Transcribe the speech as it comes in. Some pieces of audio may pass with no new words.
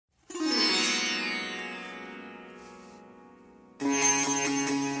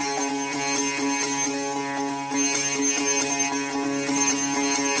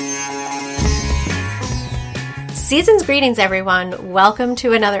Season's greetings, everyone. Welcome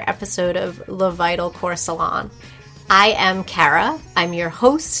to another episode of Le Vital Core Salon. I am Kara. I'm your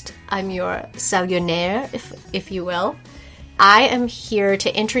host. I'm your salonnaire, if you will. I am here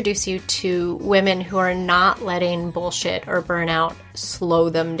to introduce you to women who are not letting bullshit or burnout slow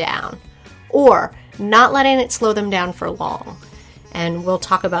them down, or not letting it slow them down for long. And we'll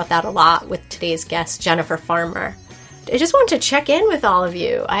talk about that a lot with today's guest, Jennifer Farmer. I just want to check in with all of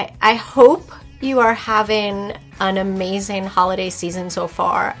you. I hope you are having an amazing holiday season so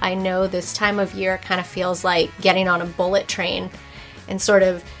far. I know this time of year kind of feels like getting on a bullet train and sort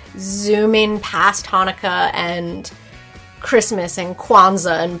of zooming past Hanukkah and Christmas and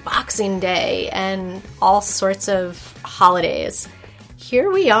Kwanzaa and Boxing Day and all sorts of holidays.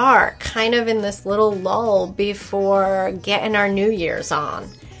 Here we are, kind of in this little lull before getting our New Year's on.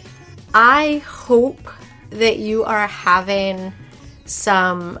 I hope that you are having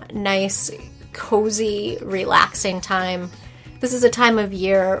some nice, cozy, relaxing time. This is a time of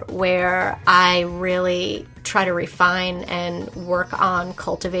year where I really try to refine and work on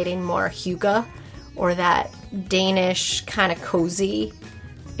cultivating more hygge, or that Danish kind of cozy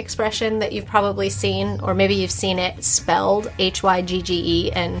expression that you've probably seen, or maybe you've seen it spelled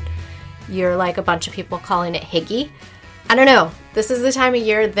Hygge and you're like a bunch of people calling it higgy. I don't know. This is the time of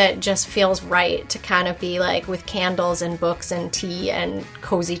year that just feels right to kind of be like with candles and books and tea and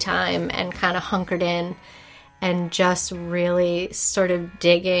cozy time and kind of hunkered in and just really sort of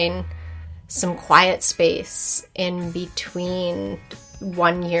digging some quiet space in between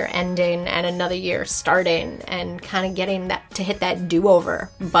one year ending and another year starting and kind of getting that to hit that do-over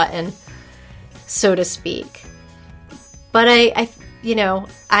button, so to speak. But I'm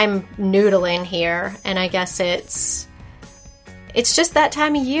noodling here, and I guess it's just that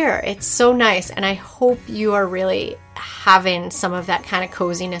time of year. It's so nice, and I hope you are really having some of that kind of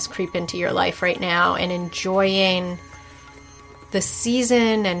coziness creep into your life right now and enjoying the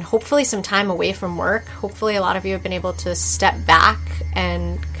season and hopefully some time away from work. Hopefully a lot of you have been able to step back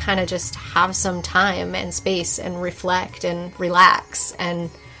and kind of just have some time and space and reflect and relax and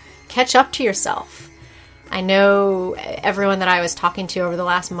catch up to yourself. I know everyone that I was talking to over the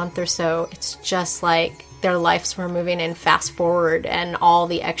last month or so, it's just like their lives were moving in fast forward, and all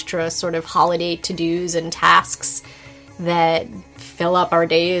the extra sort of holiday to-dos and tasks that fill up our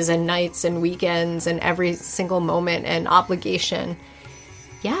days and nights and weekends and every single moment and obligation.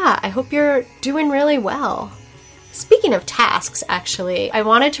 Yeah, I hope you're doing really well. Speaking of tasks, actually, I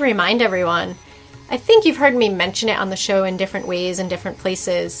wanted to remind everyone, I think you've heard me mention it on the show in different ways and different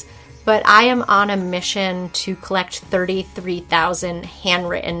places, but I am on a mission to collect 33,000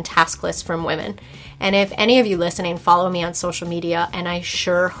 handwritten task lists from women. And if any of you listening follow me on social media, and I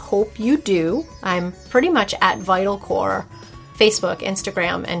sure hope you do, I'm pretty much at Vital Core, Facebook,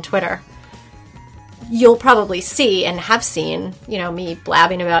 Instagram, and Twitter. You'll probably see and have seen, me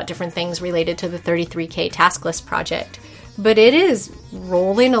blabbing about different things related to the 33K task list project. But it is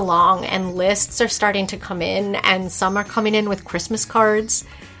rolling along, and lists are starting to come in, and some are coming in with Christmas cards,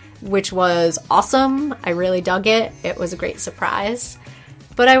 which was awesome. I really dug it. It was a great surprise.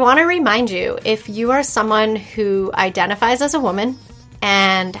 But I want to remind you, if you are someone who identifies as a woman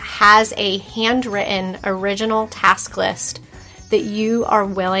and has a handwritten original task list that you are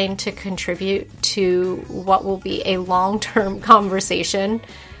willing to contribute to what will be a long-term conversation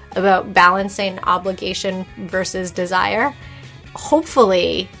about balancing obligation versus desire,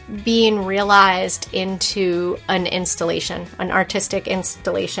 hopefully being realized into an installation, an artistic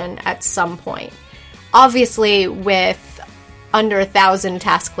installation at some point. Obviously, with under 1,000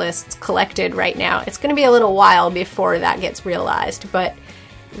 task lists collected right now, it's going to be a little while before that gets realized, but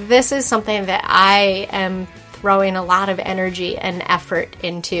this is something that I am throwing a lot of energy and effort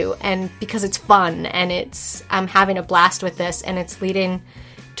into, and because it's fun and I'm having a blast with this, and it's leading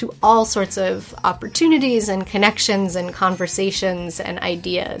to all sorts of opportunities and connections and conversations and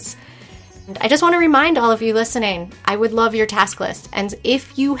ideas. And I just want to remind all of you listening, I would love your task list, and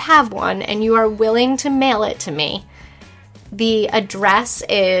if you have one and you are willing to mail it to me, the address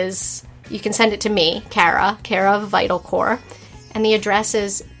is, you can send it to me, Kara of Vital Core, and the address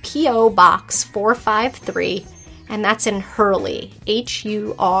is P.O. Box 453, and that's in Hurley,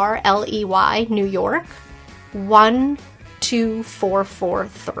 Hurley, New York,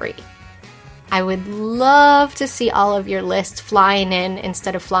 12443. I would love to see all of your lists flying in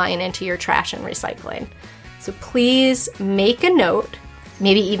instead of flying into your trash and recycling. So please make a note,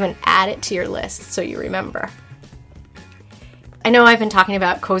 maybe even add it to your list so you remember. I know I've been talking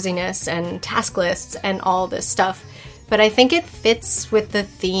about coziness and task lists and all this stuff, but I think it fits with the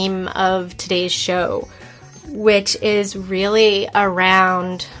theme of today's show, which is really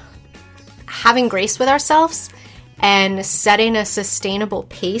around having grace with ourselves and setting a sustainable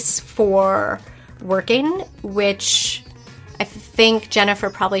pace for working, which I think Jennifer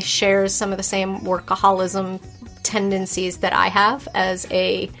probably shares some of the same workaholism tendencies that I have as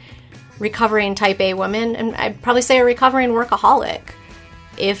a recovering type A woman, and I'd probably say a recovering workaholic.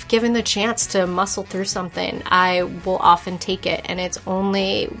 If given the chance to muscle through something, I will often take it, and it's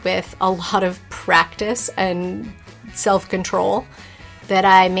only with a lot of practice and self-control that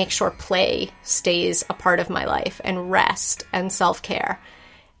I make sure play stays a part of my life, and rest and self-care.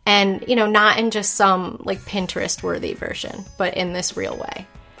 And, not in just some like Pinterest-worthy version, but in this real way.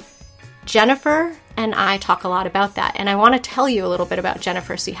 Jennifer and I talk a lot about that, and I want to tell you a little bit about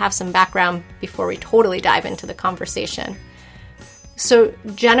Jennifer so you have some background before we totally dive into the conversation. So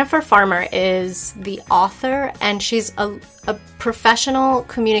Jennifer Farmer is the author, and she's a professional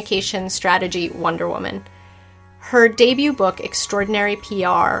communication strategy Wonder Woman. Her debut book, Extraordinary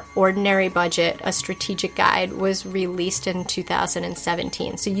PR, Ordinary Budget, A Strategic Guide, was released in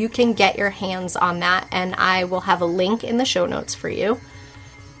 2017. So you can get your hands on that, and I will have a link in the show notes for you.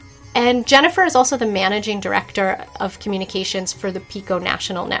 And Jennifer is also the managing director of communications for the PICO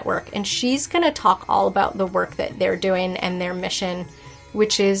National Network, and she's going to talk all about the work that they're doing and their mission,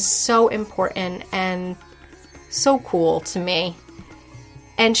 which is so important and so cool to me.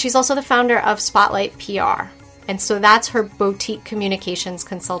 And she's also the founder of Spotlight PR. And so that's her boutique communications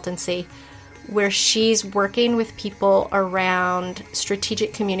consultancy, where she's working with people around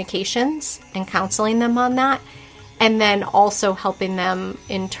strategic communications and counseling them on that, and then also helping them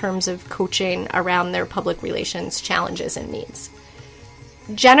in terms of coaching around their public relations challenges and needs.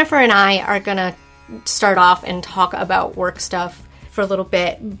 Jennifer and I are going to start off and talk about work stuff for a little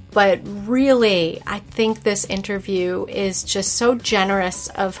bit, but really, I think this interview is just so generous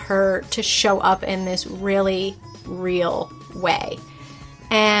of her to show up in this really real way.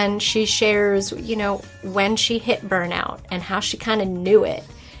 And she shares, when she hit burnout and how she kind of knew it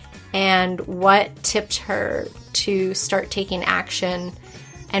and what tipped her to start taking action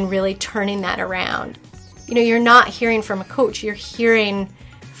and really turning that around. You're not hearing from a coach, you're hearing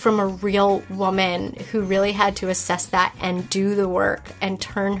from a real woman who really had to assess that and do the work and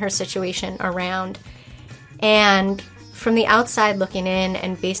turn her situation around. And from the outside looking in,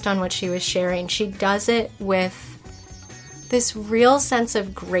 and based on what she was sharing, she does it with this real sense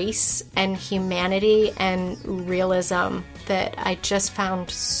of grace and humanity and realism that I just found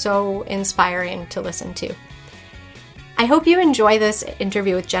so inspiring to listen to. I hope you enjoy this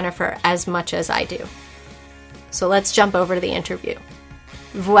interview with Jennifer as much as I do. So let's jump over to the interview.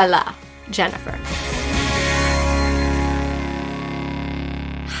 Voila, Jennifer.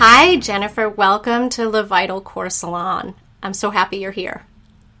 Hi, Jennifer. Welcome to Le Vital Core Salon. I'm so happy you're here.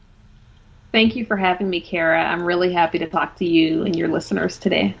 Thank you for having me, Kara. I'm really happy to talk to you and your listeners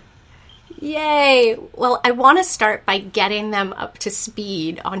today. Yay! Well, I want to start by getting them up to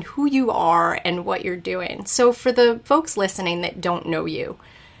speed on who you are and what you're doing. So for the folks listening that don't know you,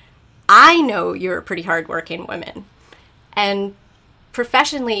 I know you're a pretty hardworking woman. And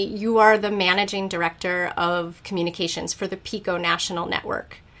professionally, you are the managing director of communications for the PICO National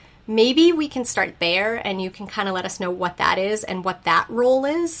Network. Maybe we can start there and you can kind of let us know what that is and what that role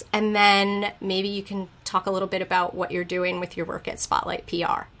is. And then maybe you can talk a little bit about what you're doing with your work at Spotlight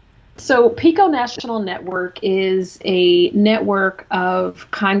PR. So PICO National Network is a network of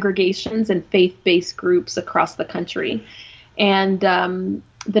congregations and faith-based groups across the country. And the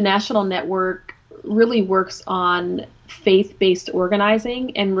National Network really works on faith-based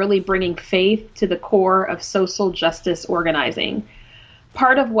organizing and really bringing faith to the core of social justice organizing.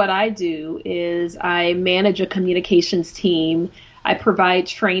 Part of what I do is I manage a communications team. I provide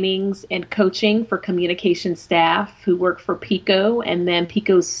trainings and coaching for communication staff who work for PICO and then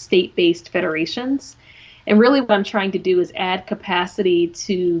PICO's state-based federations. And really what I'm trying to do is add capacity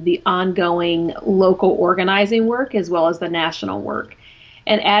to the ongoing local organizing work as well as the national work.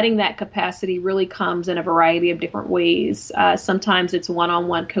 And adding that capacity really comes in a variety of different ways. Sometimes it's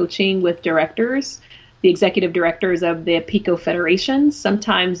one-on-one coaching with directors, the executive directors of the PICO federations.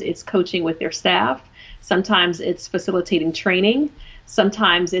 Sometimes it's coaching with their staff. Sometimes it's facilitating training.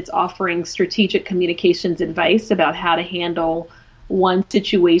 Sometimes it's offering strategic communications advice about how to handle one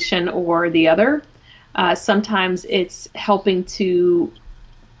situation or the other. Sometimes it's helping to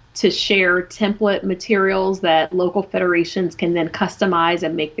share template materials that local federations can then customize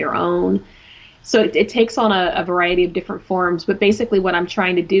and make their own. So it takes on a variety of different forms, but basically what I'm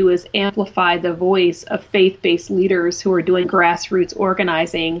trying to do is amplify the voice of faith-based leaders who are doing grassroots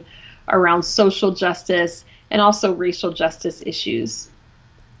organizing around social justice and also racial justice issues.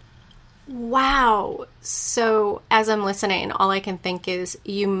 Wow. So as I'm listening, all I can think is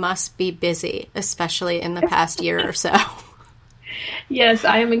you must be busy, especially in the past year or so. Yes,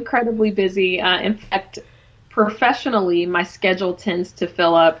 I am incredibly busy. In fact, professionally, my schedule tends to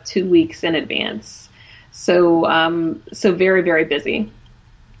fill up 2 weeks in advance. So very, very busy.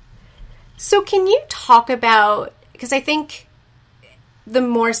 So can you talk about, because I think the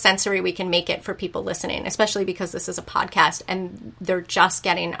more sensory we can make it for people listening, especially because this is a podcast and they're just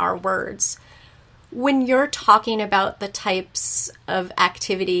getting our words. When you're talking about the types of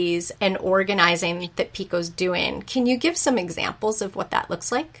activities and organizing that Pico's doing, can you give some examples of what that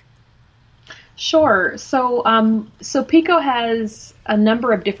looks like? Sure. So Pico has a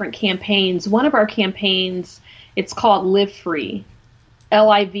number of different campaigns. One of our campaigns, it's called Live Free,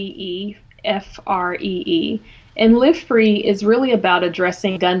 LIVEFREE. And Live Free is really about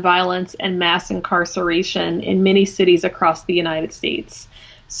addressing gun violence and mass incarceration in many cities across the United States.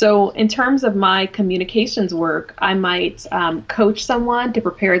 So in terms of my communications work, I might coach someone to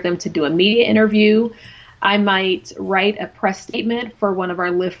prepare them to do a media interview. I might write a press statement for one of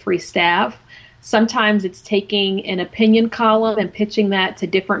our Live Free staff. Sometimes it's taking an opinion column and pitching that to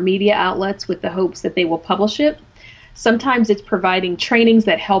different media outlets with the hopes that they will publish it. Sometimes it's providing trainings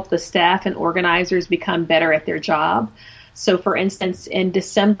that help the staff and organizers become better at their job. So for instance, in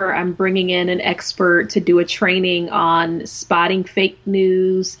December, I'm bringing in an expert to do a training on spotting fake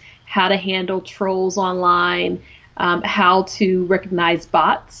news, how to handle trolls online, how to recognize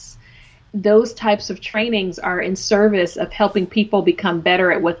bots. Those types of trainings are in service of helping people become better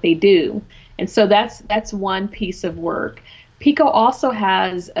at what they do. And so that's one piece of work. Pico also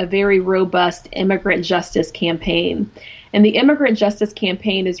has a very robust immigrant justice campaign. And the immigrant justice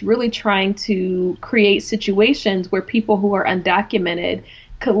campaign is really trying to create situations where people who are undocumented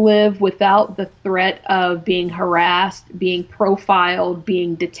could live without the threat of being harassed, being profiled,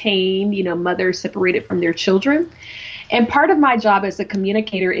 being detained, mothers separated from their children. And part of my job as a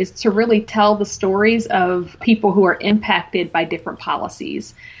communicator is to really tell the stories of people who are impacted by different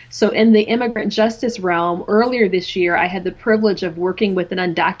policies. So in the immigrant justice realm, earlier this year, I had the privilege of working with an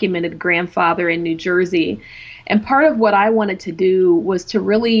undocumented grandfather in New Jersey. And part of what I wanted to do was to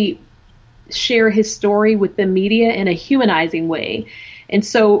really share his story with the media in a humanizing way. And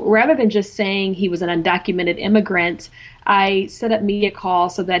so rather than just saying he was an undocumented immigrant, I set up media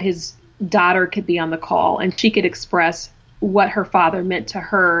calls so that his daughter could be on the call and she could express what her father meant to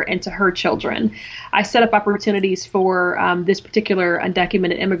her and to her children. I set up opportunities for this particular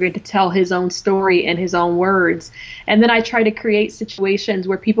undocumented immigrant to tell his own story in his own words. And then I try to create situations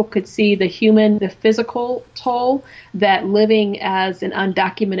where people could see the physical toll that living as an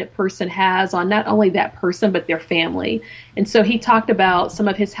undocumented person has on not only that person, but their family. And so he talked about some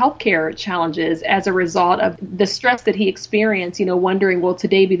of his healthcare challenges as a result of the stress that he experienced, wondering, will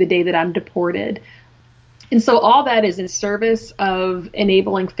today be the day that I'm deported? And so all that is in service of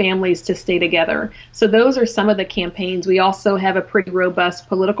enabling families to stay together. So those are some of the campaigns. We also have a pretty robust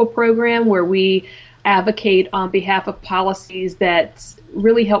political program where we advocate on behalf of policies that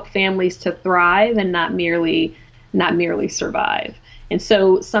really help families to thrive and not merely survive. And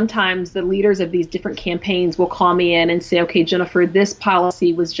so sometimes the leaders of these different campaigns will call me in and say, okay, Jennifer, this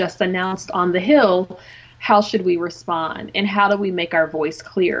policy was just announced on the Hill. How should we respond? And how do we make our voice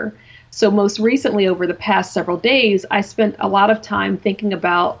clear? So most recently, over the past several days, I spent a lot of time thinking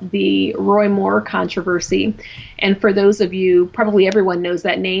about the Roy Moore controversy. And for those of you, probably everyone knows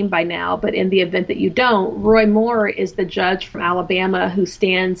that name by now, but in the event that you don't, Roy Moore is the judge from Alabama who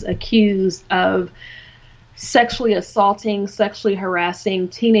stands accused of sexually assaulting, sexually harassing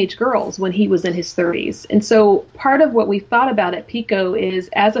teenage girls when he was in his 30s. And so part of what we thought about at PICO is,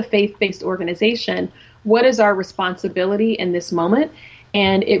 as a faith-based organization, what is our responsibility in this moment?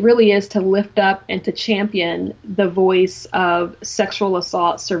 And it really is to lift up and to champion the voice of sexual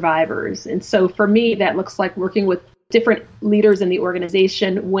assault survivors. And so for me, that looks like working with different leaders in the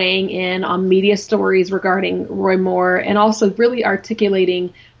organization, weighing in on media stories regarding Roy Moore, and also really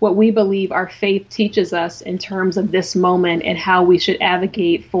articulating what we believe our faith teaches us in terms of this moment and how we should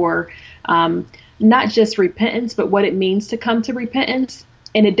advocate for not just repentance, but what it means to come to repentance.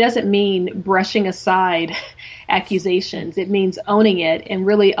 And it doesn't mean brushing aside accusations. It means owning it and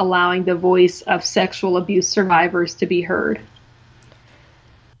really allowing the voice of sexual abuse survivors to be heard.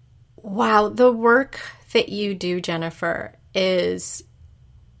 Wow, the work that you do, Jennifer, is,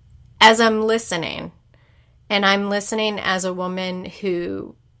 as I'm listening, and I'm listening as a woman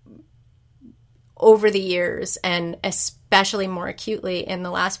who, over the years, and especially more acutely in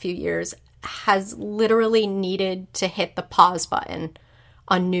the last few years, has literally needed to hit the pause button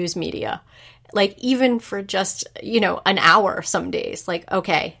on news media, like even for just, an hour some days, like,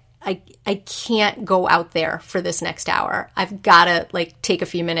 okay, I can't go out there for this next hour. I've got to like take a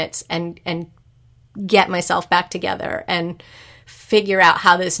few minutes and get myself back together and figure out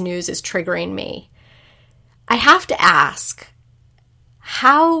how this news is triggering me. I have to ask,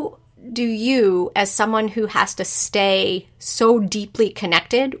 how do you, as someone who has to stay so deeply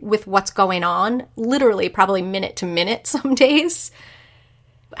connected with what's going on, literally probably minute to minute some days,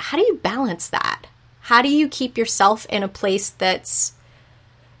 how do you balance that? How do you keep yourself in a place that's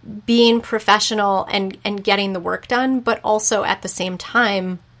being professional and getting the work done, but also at the same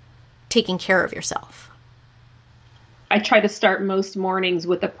time taking care of yourself? I try to start most mornings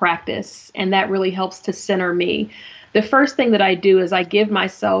with a practice, and that really helps to center me. The first thing that I do is I give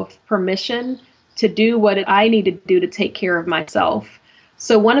myself permission to do what I need to do to take care of myself.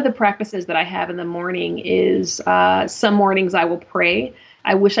 So one of the practices that I have in the morning is some mornings I will pray.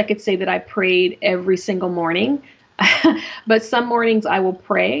 I wish I could say that I prayed every single morning, but some mornings I will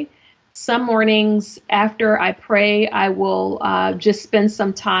pray. Some mornings after I pray, I will just spend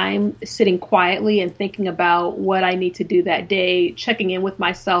some time sitting quietly and thinking about what I need to do that day, checking in with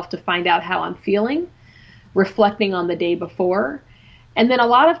myself to find out how I'm feeling, reflecting on the day before. And then a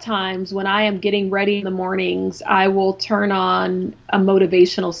lot of times when I am getting ready in the mornings, I will turn on a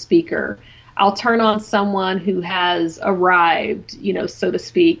motivational speaker. I'll turn on someone who has arrived, so to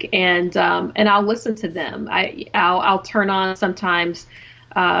speak, and I'll listen to them. I'll turn on sometimes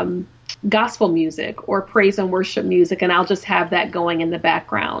gospel music or praise and worship music, and I'll just have that going in the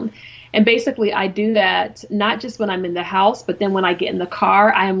background. And basically, I do that not just when I'm in the house, but then when I get in the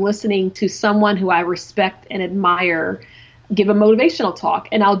car, I am listening to someone who I respect and admire give a motivational talk,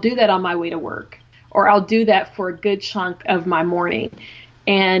 and I'll do that on my way to work, or I'll do that for a good chunk of my morning.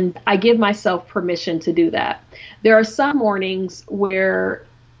 And I give myself permission to do that. There are some mornings where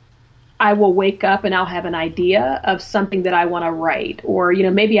I will wake up and I'll have an idea of something that I want to write, or,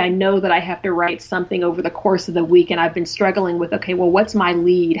 maybe I know that I have to write something over the course of the week and I've been struggling with, okay, well, what's my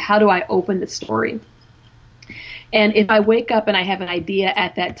lead? How do I open the story? And if I wake up and I have an idea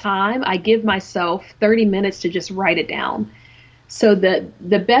at that time, I give myself 30 minutes to just write it down. So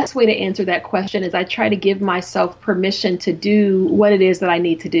the best way to answer that question is I try to give myself permission to do what it is that I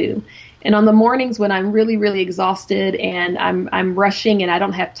need to do. And on the mornings when I'm really, really exhausted and I'm rushing and I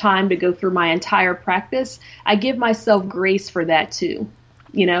don't have time to go through my entire practice, I give myself grace for that too,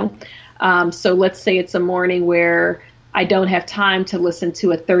 So let's say it's a morning where I don't have time to listen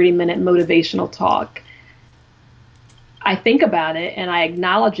to a 30-minute motivational talk. I think about it and I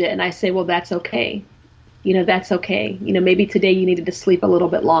acknowledge it and I say, well, that's okay. That's okay. Maybe today you needed to sleep a little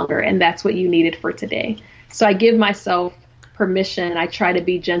bit longer and that's what you needed for today. So I give myself permission. I try to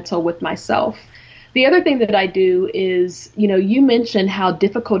be gentle with myself. The other thing that I do is, you mentioned how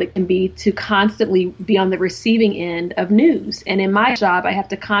difficult it can be to constantly be on the receiving end of news. And in my job, I have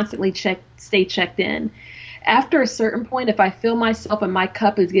to constantly stay checked in. After a certain point, if I feel myself and my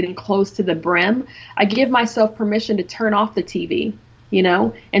cup is getting close to the brim, I give myself permission to turn off the TV.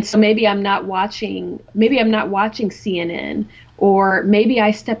 And so maybe I'm not watching CNN, or maybe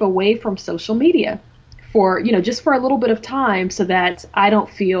I step away from social media for, just for a little bit of time so that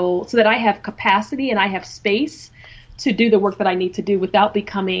I have capacity and I have space to do the work that I need to do without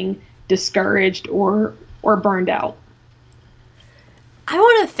becoming discouraged or burned out. I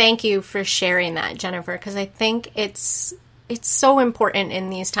want to thank you for sharing that, Jennifer, because I think it's so important in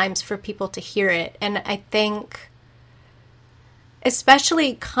these times for people to hear it. And I think,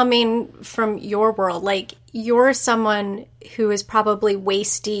 especially coming from your world, like you're someone who is probably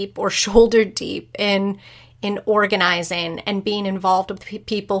waist deep or shoulder deep in organizing and being involved with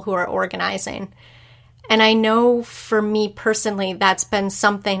people who are organizing. And I know for me personally, that's been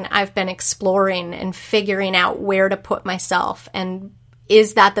something I've been exploring and figuring out where to put myself. And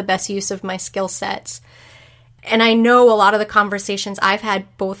is that the best use of my skill sets? And I know a lot of the conversations I've had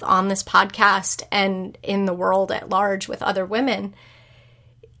both on this podcast and in the world at large with other women,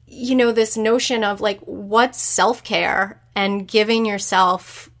 this notion of like, what's self-care and giving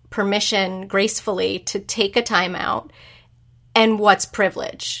yourself permission gracefully to take a time out, and what's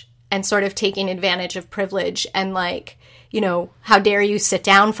privilege and sort of taking advantage of privilege and like, how dare you sit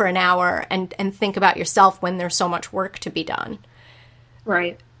down for an hour and think about yourself when there's so much work to be done.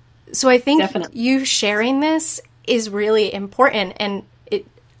 Right. So I think Definitely. You sharing this is really important. And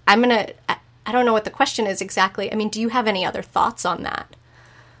I don't know what the question is exactly. I mean, do you have any other thoughts on that?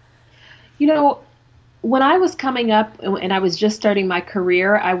 When I was coming up and I was just starting my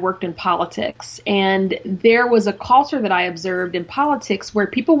career, I worked in politics. And there was a culture that I observed in politics where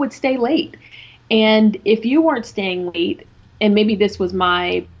people would stay late. And if you weren't staying late, and maybe this was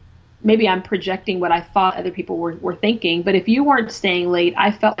my maybe I'm projecting what I thought other people were thinking, but if you weren't staying late,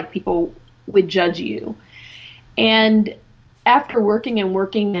 I felt like people would judge you. And after working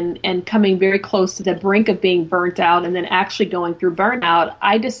and coming very close to the brink of being burnt out and then actually going through burnout,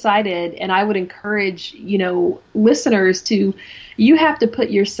 I decided, and I would encourage, listeners to, you have to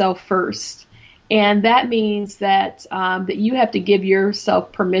put yourself first. And that means that that you have to give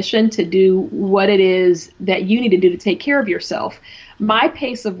yourself permission to do what it is that you need to do to take care of yourself. My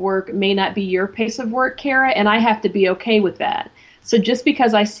pace of work may not be your pace of work, Kara, and I have to be okay with that. So just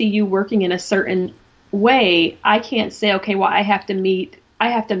because I see you working in a certain way, I can't say, okay, well, I have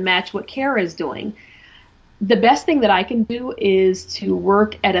to match what Kara is doing. The best thing that I can do is to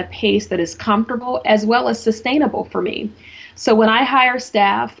work at a pace that is comfortable as well as sustainable for me. So when I hire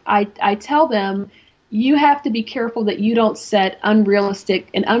staff, I tell them, you have to be careful that you don't set an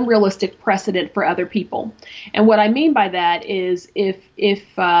unrealistic precedent for other people. And what I mean by that is if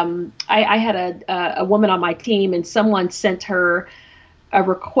I had a woman on my team and someone sent her a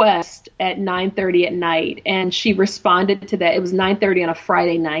request at 9:30 at night, and she responded to that. It was 9:30 on a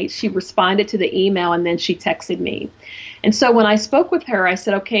Friday night. She responded to the email, and then she texted me. And so when I spoke with her, I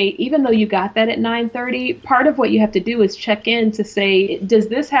said, okay, even though you got that at 9:30, part of what you have to do is check in to say, does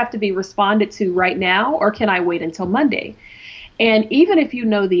this have to be responded to right now, or can I wait until Monday? And even if you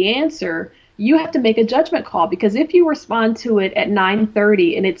know the answer, you have to make a judgment call, because if you respond to it at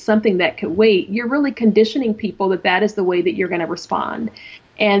 9:30 and it's something that could wait, you're really conditioning people that that is the way that you're going to respond.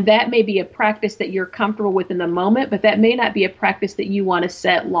 And that may be a practice that you're comfortable with in the moment, but that may not be a practice that you want to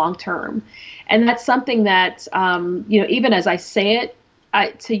set long term. And that's something that, even as I say it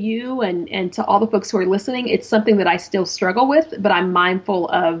to you and to all the folks who are listening, it's something that I still struggle with, but I'm mindful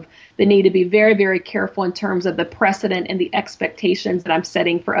of the need to be very, very careful in terms of the precedent and the expectations that I'm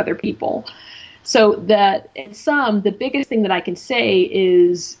setting for other people. So the biggest thing that I can say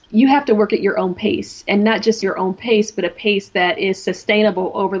is you have to work at your own pace, and not just your own pace, but a pace that is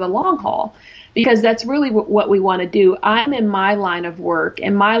sustainable over the long haul, because that's really what we want to do. I'm in my line of work,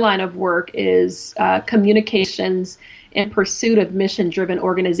 and my line of work is communications in pursuit of mission-driven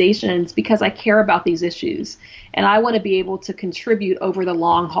organizations, because I care about these issues. And I want to be able to contribute over the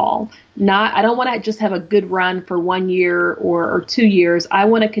long haul. I don't want to just have a good run for 1 year or 2 years. I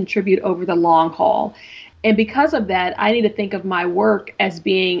want to contribute over the long haul. And because of that, I need to think of my work as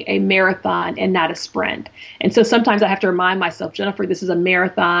being a marathon and not a sprint. And so sometimes I have to remind myself, Jennifer, this is a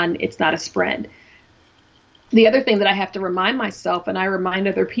marathon, it's not a sprint. The other thing that I have to remind myself, and I remind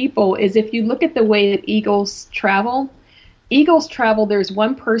other people, is if you look at the way that eagles travel, there's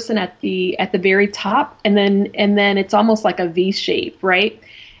one person at the very top, and then it's almost like a V shape, right?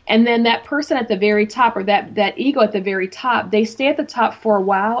 And then that person at the very top, or that eagle at the very top, they stay at the top for a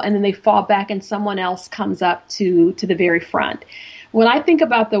while, and then they fall back and someone else comes up to the very front. When I think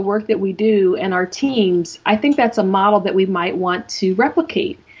about the work that we do and our teams, I think that's a model that we might want to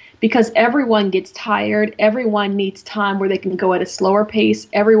replicate, because everyone gets tired. Everyone needs time where they can go at a slower pace.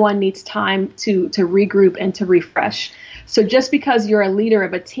 Everyone needs time to regroup and to refresh. So just because you're a leader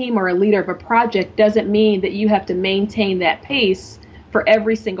of a team or a leader of a project doesn't mean that you have to maintain that pace for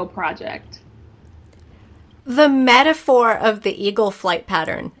every single project. The metaphor of the eagle flight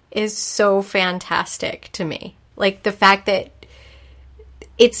pattern is so fantastic to me. Like the fact that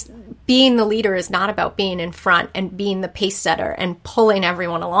it's being the leader is not about being in front and being the pace setter and pulling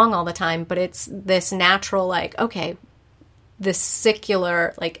everyone along all the time, but it's this natural, like, okay, this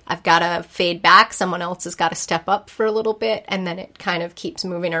secular, like, I've got to fade back. Someone else has got to step up for a little bit, and then it kind of keeps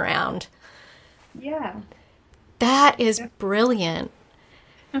moving around. Yeah. That is brilliant.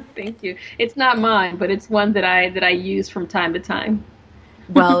 Thank you. It's not mine, but it's one that I use from time to time.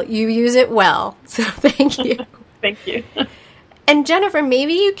 Well, you use it well, so thank you. Thank you. And Jennifer,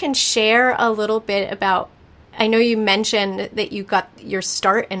 maybe you can share a little bit about, I know you mentioned that you got your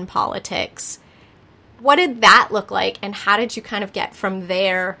start in politics. What did that look like, and how did you kind of get from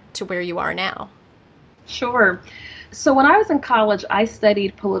there to where you are now? Sure. So when I was in college, I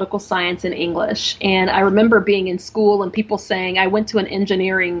studied political science and English. And I remember being in school and people saying, I went to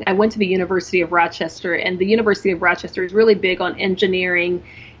the University of Rochester, and the University of Rochester is really big on engineering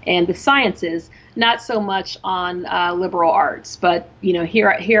and the sciences, not so much on liberal arts. But,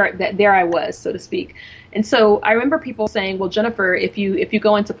 there I was, so to speak. And so I remember people saying, well, Jennifer, if you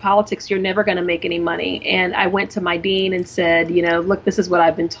go into politics, you're never going to make any money. And I went to my dean and said, look, this is what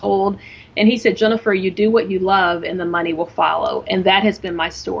I've been told. And he said, Jennifer, you do what you love and the money will follow. And that has been my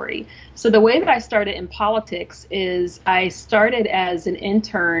story. So the way that I started in politics is I started as an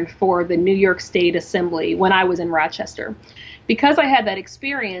intern for the New York State Assembly when I was in Rochester. Because I had that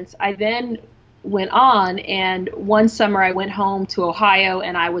experience, I then went on. And one summer I went home to Ohio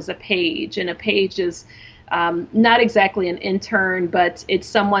and I was a page. And a page is not exactly an intern, but it's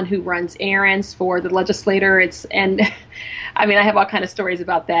someone who runs errands for the legislator. I mean, I have all kind of stories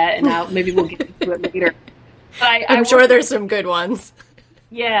about that, and maybe we'll get into it later. But I'm sure there's some good ones.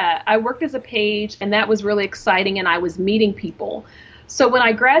 Yeah, I worked as a page, and that was really exciting, and I was meeting people. So when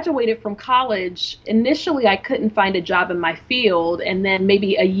I graduated from college, initially I couldn't find a job in my field, and then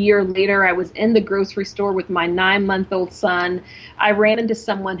maybe a year later I was in the grocery store with my 9-month-old son. I ran into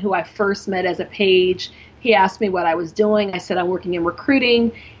someone who I first met as a page. He asked me what I was doing. I said, I'm working in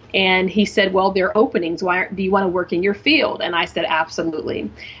recruiting. And he said, well, there are openings. Why do you want to work in your field? And I said, absolutely.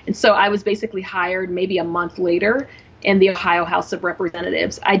 And so I was basically hired maybe a month later in the Ohio House of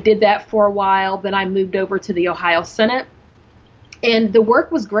Representatives. I did that for a while. Then I moved over to the Ohio Senate. And the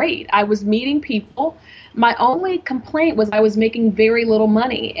work was great. I was meeting people. My only complaint was I was making very little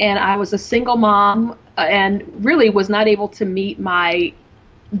money. And I was a single mom and really was not able to meet my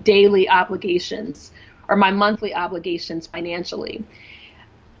daily obligations or my monthly obligations financially.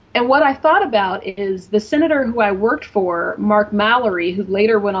 And what I thought about is the senator who I worked for, Mark Mallory, who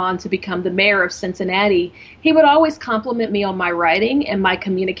later went on to become the mayor of Cincinnati, he would always compliment me on my writing and my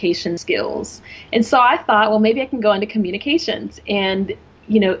communication skills. And so I thought, well, maybe I can go into communications. And,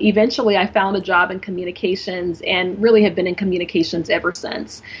 eventually I found a job in communications and really have been in communications ever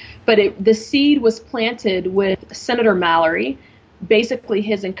since. But the seed was planted with Senator Mallory, basically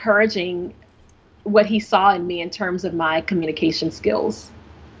his encouraging what he saw in me in terms of my communication skills.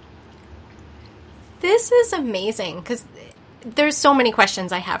 This is amazing because there's so many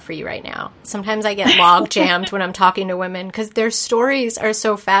questions I have for you right now. Sometimes I get log jammed when I'm talking to women because their stories are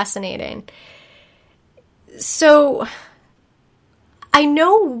so fascinating. So I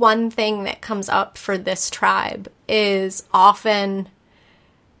know one thing that comes up for this tribe is often,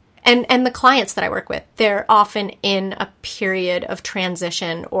 and the clients that I work with, they're often in a period of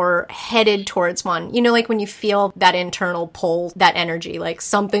transition or headed towards one. Like when you feel that internal pull, that energy, like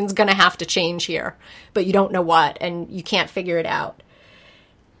something's going to have to change here, but you don't know what, and you can't figure it out.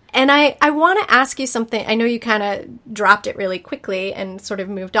 And I want to ask you something. I know you kind of dropped it really quickly and sort of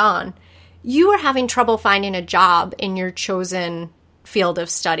moved on. You were having trouble finding a job in your chosen field of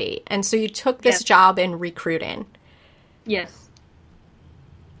study. And so you took this job in recruiting. Yes.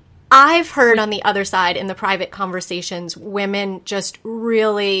 I've heard on the other side in the private conversations, women just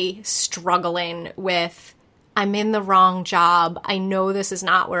really struggling with, I'm in the wrong job. I know this is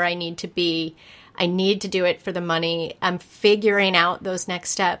not where I need to be. I need to do it for the money. I'm figuring out those next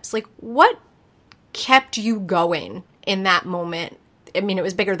steps. Like, what kept you going in that moment? I mean, it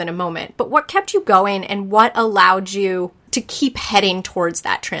was bigger than a moment, but what kept you going and what allowed you to keep heading towards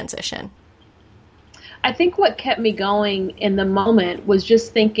that transition? I think what kept me going in the moment was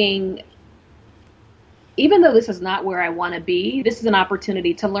just thinking, even though this is not where I want to be, this is an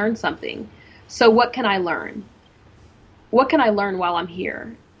opportunity to learn something. So what can I learn? What can I learn while I'm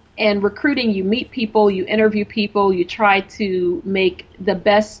here? And recruiting, you meet people, you interview people, you try to make the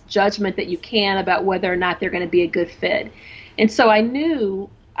best judgment that you can about whether or not they're going to be a good fit. And so I knew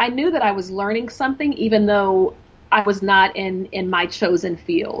that I was learning something, even though I was not in my chosen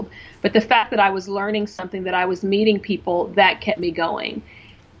field. But the fact that I was learning something, that I was meeting people, that kept me going.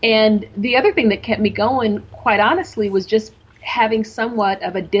 And the other thing that kept me going, quite honestly, was just having somewhat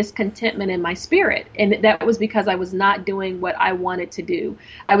of a discontentment in my spirit. And that was because I was not doing what I wanted to do.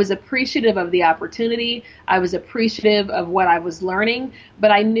 I was appreciative of the opportunity. I was appreciative of what I was learning,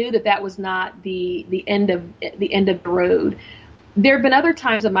 but I knew that that was not the end of the road. There have been other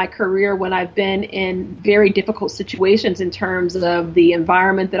times in my career when I've been in very difficult situations in terms of the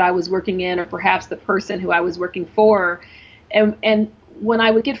environment that I was working in, or perhaps the person who I was working for. And when I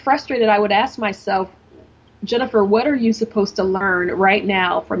would get frustrated, I would ask myself, Jennifer, what are you supposed to learn right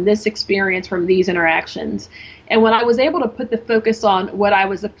now from this experience, from these interactions? And when I was able to put the focus on what I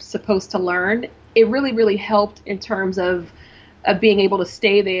was supposed to learn, it really, really helped in terms of being able to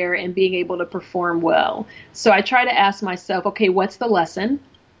stay there and being able to perform well. So I try to ask myself, okay, what's the lesson?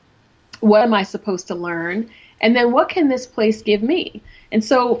 What am I supposed to learn? And then what can this place give me? And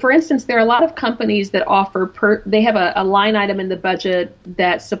so, for instance, there are a lot of companies that offer, they have a line item in the budget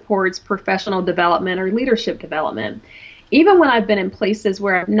that supports professional development or leadership development. Even when I've been in places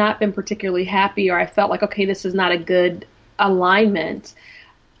where I've not been particularly happy, or I felt like, okay, this is not a good alignment,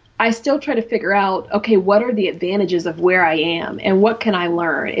 I still try to figure out, okay, what are the advantages of where I am and what can I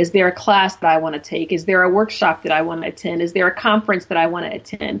learn? Is there a class that I want to take? Is there a workshop that I want to attend? Is there a conference that I want to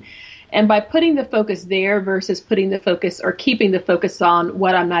attend? And by putting the focus there versus putting the focus or keeping the focus on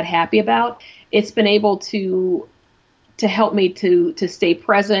what I'm not happy about, it's been able to to help me to stay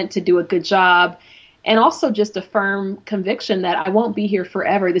present, to do a good job, and also just a firm conviction that I won't be here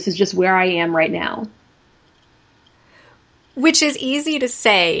forever. This is just where I am right now. Which is easy to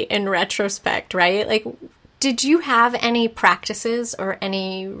say in retrospect, right? Like, did you have any practices or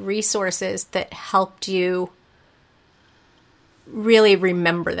any resources that helped you really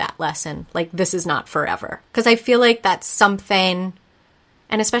remember that lesson? Like, this is not forever. Because I feel like that's something,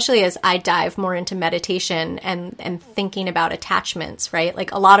 and especially as I dive more into meditation and thinking about attachments, right?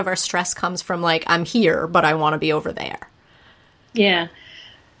 Like, a lot of our stress comes from like, I'm here, but I want to be over there. Yeah.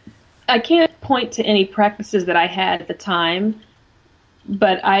 I can't point to any practices that I had at the time,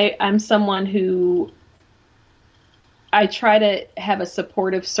 but I'm someone who I try to have a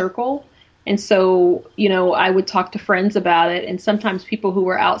supportive circle. And so, I would talk to friends about it, and sometimes people who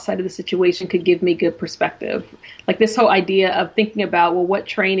were outside of the situation could give me good perspective. Like this whole idea of thinking about, well, what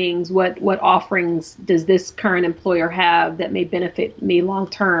trainings, what offerings does this current employer have that may benefit me long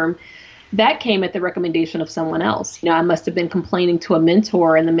term? That came at the recommendation of someone else. I must have been complaining to a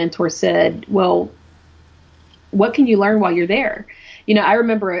mentor, and the mentor said, well, what can you learn while you're there? I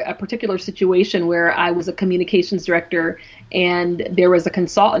remember a particular situation where I was a communications director, and there was a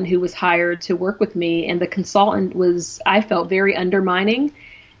consultant who was hired to work with me, and the consultant I felt very undermining,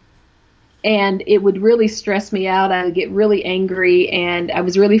 and it would really stress me out. I would get really angry, and I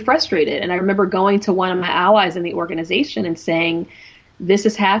was really frustrated. And I remember going to one of my allies in the organization and saying, this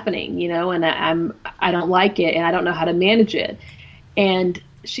is happening, and I don't like it, and I don't know how to manage it. And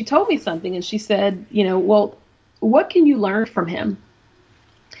she told me something, and she said, well, what can you learn from him?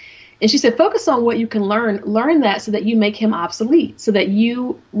 And she said, focus on what you can learn that so that you make him obsolete, so that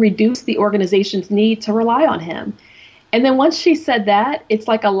you reduce the organization's need to rely on him. And then once she said that, it's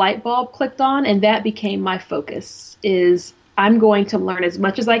like a light bulb clicked on, and that became my focus, is I'm going to learn as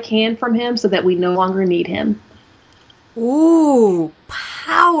much as I can from him so that we no longer need him. Ooh,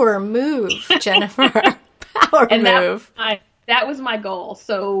 power move, Jennifer. Power move. That was my goal.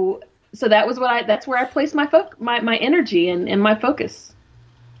 So that was that's where I placed my energy and my focus.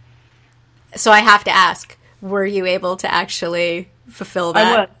 So I have to ask, were you able to actually fulfill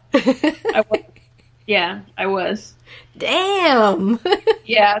that? I was. Yeah, I was. Damn.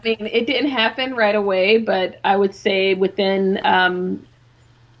 Yeah, I mean, it didn't happen right away, but I would say within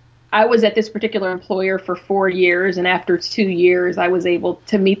I was at this particular employer for 4 years, and after 2 years, I was able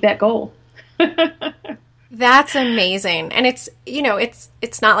to meet that goal. That's amazing. And it's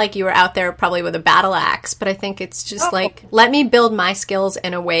not like you were out there probably with a battle axe, but I think it's just like, let me build my skills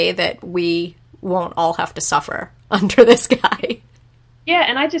in a way that we won't all have to suffer under this guy. Yeah,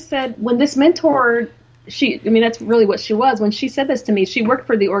 and I just said, when this mentor, that's really what she was. When she said this to me, she worked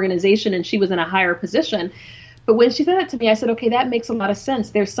for the organization and she was in a higher position. But when she said that to me, I said, okay, that makes a lot of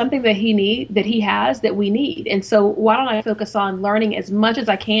sense. There's something that he has that we need. And so why don't I focus on learning as much as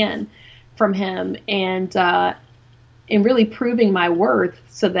I can from him and really proving my worth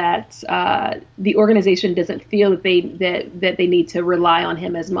so that the organization doesn't feel that they need to rely on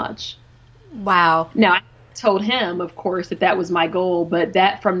him as much. Wow. Now, I told him, of course, that was my goal, but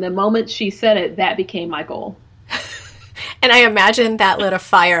that from the moment she said it, that became my goal. And I imagine that lit a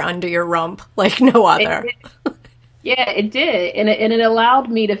fire under your rump like no other. Yeah, it did. And it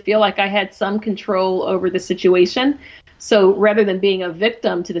allowed me to feel like I had some control over the situation. So rather than being a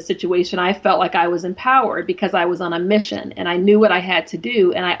victim to the situation, I felt like I was empowered because I was on a mission and I knew what I had to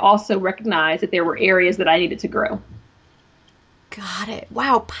do. And I also recognized that there were areas that I needed to grow. Got it.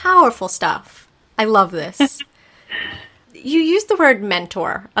 Wow. Powerful stuff. I love this. You used the word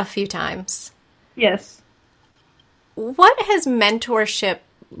mentor a few times. Yes. What has mentorship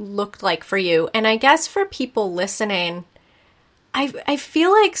looked like for you? And I guess for people listening, I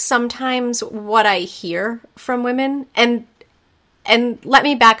feel like sometimes what I hear from women, and let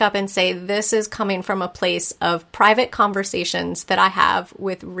me back up and say this is coming from a place of private conversations that I have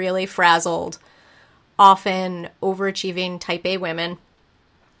with really frazzled, often overachieving type A women,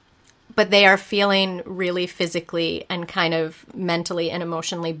 but they are feeling really physically and kind of mentally and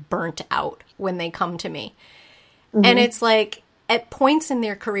emotionally burnt out when they come to me. Mm-hmm. And it's like at points in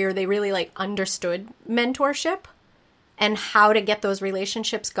their career, they really like understood mentorship and how to get those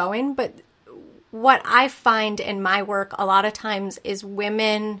relationships going. But what I find in my work a lot of times is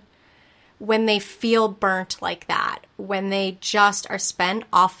women, when they feel burnt like that, when they just are spent,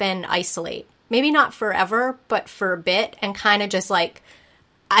 often isolate. Maybe not forever, but for a bit, and kind of just like,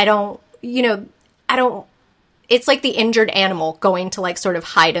 it's like the injured animal going to like sort of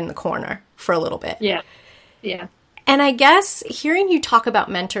hide in the corner for a little bit. Yeah. Yeah. And I guess hearing you talk about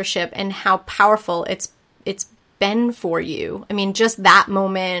mentorship and how powerful it's been for you, I mean, just that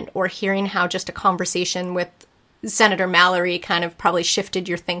moment, or hearing how just a conversation with Senator Mallory kind of probably shifted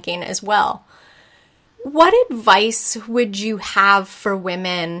your thinking as well. What advice would you have for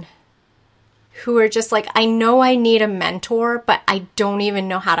women who are just like, I know I need a mentor, but I don't even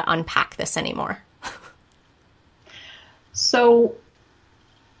know how to unpack this anymore? So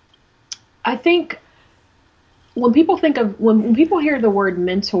I think when people hear the word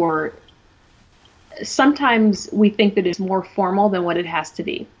mentor, sometimes we think that it's more formal than what it has to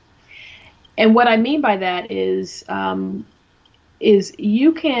be. And what I mean by that is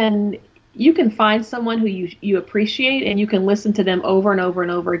you can find someone who you appreciate, and you can listen to them over and over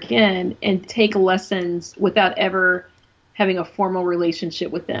and over again and take lessons without ever having a formal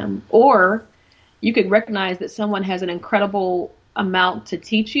relationship with them. Or you could recognize that someone has an incredible amount to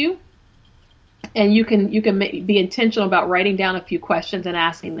teach you, and you can be intentional about writing down a few questions and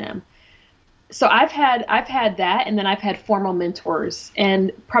asking them. So I've had that, and then I've had formal mentors.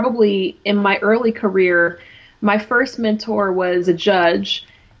 And probably in my early career, my first mentor was a judge,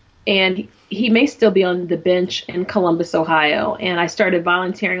 and he may still be on the bench in Columbus, Ohio. And I started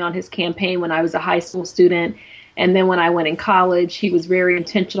volunteering on his campaign when I was a high school student. And then when I went in college, he was very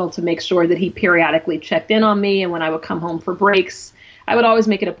intentional to make sure that he periodically checked in on me. And when I would come home for breaks, I would always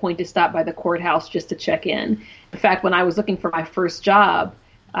make it a point to stop by the courthouse just to check in. In fact, when I was looking for my first job,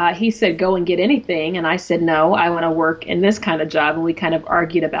 he said, go and get anything. And I said, no, I want to work in this kind of job. And we kind of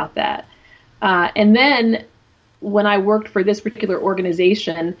argued about that. And then when I worked for this particular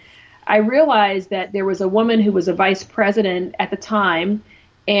organization, I realized that there was a woman who was a vice president at the time.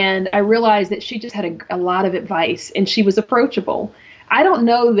 And I realized that she just had a lot of advice, and she was approachable. I don't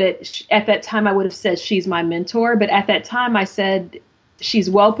know that at that time I would have said she's my mentor, but at that time I said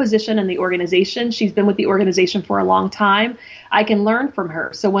she's well positioned in the organization. She's been with the organization for a long time. I can learn from her.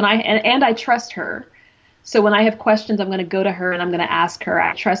 So when I trust her. So when I have questions, I'm going to go to her and I'm going to ask her.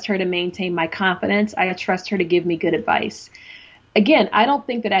 I trust her to maintain my confidence. I trust her to give me good advice. Again, I don't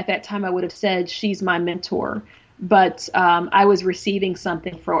think that at that time I would have said she's my mentor, but I was receiving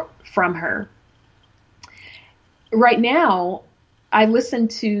something from her. Right now, I listen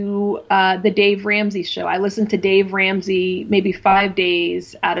to the Dave Ramsey show. I listen to Dave Ramsey maybe 5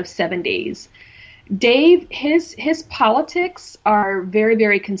 days out of 7 days. Dave, his politics are very,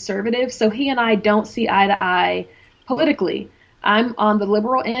 very conservative, so he and I don't see eye to eye politically. I'm on the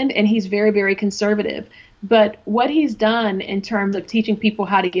liberal end, and he's very, very conservative. But what he's done in terms of teaching people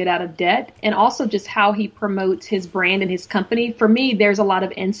how to get out of debt, and also just how he promotes his brand and his company, for me, there's a lot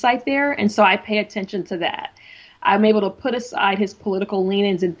of insight there, and so I pay attention to that. I'm able to put aside his political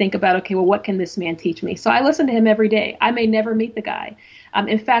leanings and think about, okay, well, what can this man teach me? So I listen to him every day. I may never meet the guy.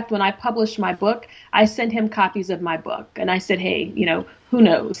 In fact, when I published my book, I sent him copies of my book. And I said, hey, who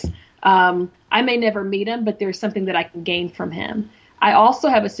knows? I may never meet him, but there's something that I can gain from him. I also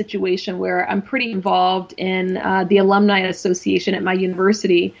have a situation where I'm pretty involved in the Alumni Association at my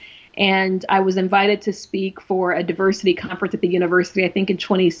university. And I was invited to speak for a diversity conference at the university, I think in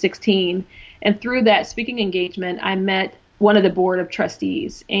 2016. And through that speaking engagement, I met one of the board of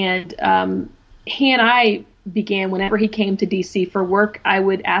trustees. And he and I began, whenever he came to DC for work, I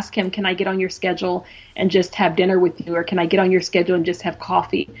would ask him, can I get on your schedule and just have dinner with you? Or can I get on your schedule and just have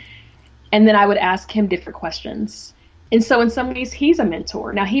coffee? And then I would ask him different questions. And so in some ways, he's a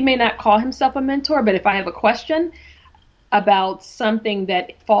mentor. Now, he may not call himself a mentor, but if I have a question about something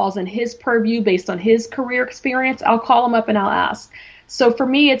that falls in his purview based on his career experience, I'll call him up and I'll ask. So for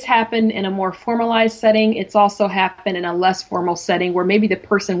me, it's happened in a more formalized setting. It's also happened in a less formal setting where maybe the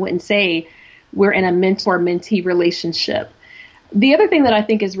person wouldn't say we're in a mentor-mentee relationship. The other thing that I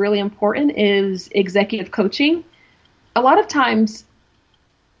think is really important is executive coaching. A lot of times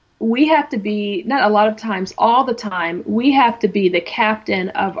we have to be, not a lot of times, all the time, we have to be the captain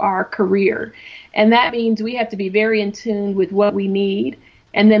of our career. And that means we have to be very in tune with what we need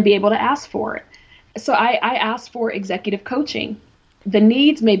and then be able to ask for it. So I ask for executive coaching. The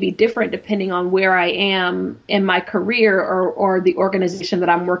needs may be different depending on where I am in my career or the organization that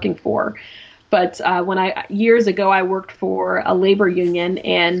I'm working for. But years ago, I worked for a labor union,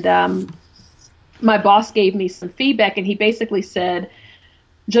 and my boss gave me some feedback, and he basically said,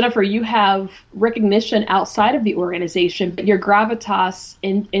 Jennifer, you have recognition outside of the organization, but your gravitas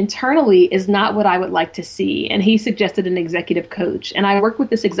internally is not what I would like to see. And he suggested an executive coach. And I worked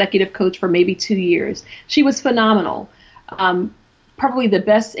with this executive coach for maybe 2 years. She was phenomenal. Probably the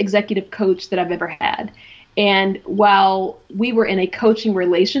best executive coach that I've ever had. And while we were in a coaching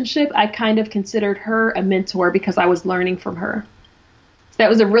relationship, I kind of considered her a mentor because I was learning from her. That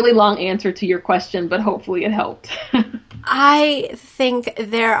was a really long answer to your question, but hopefully it helped. I think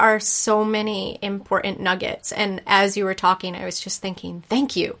there are so many important nuggets. And as you were talking, I was just thinking,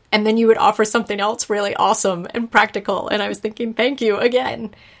 thank you. And then you would offer something else really awesome and practical. And I was thinking, thank you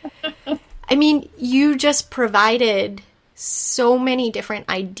again. I mean, you just provided so many different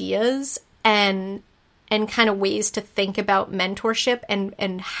ideas and kind of ways to think about mentorship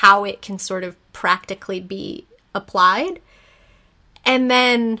and how it can sort of practically be applied. And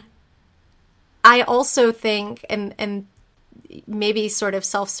then I also think, and maybe sort of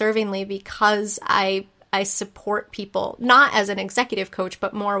self-servingly, because I support people, not as an executive coach,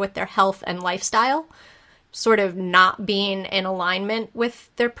 but more with their health and lifestyle, sort of not being in alignment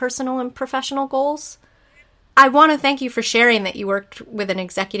with their personal and professional goals. I want to thank you for sharing that you worked with an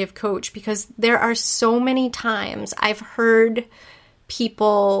executive coach, because there are so many times I've heard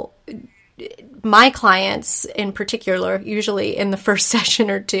people, my clients in particular, usually in the first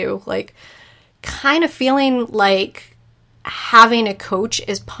session or two, like kind of feeling like having a coach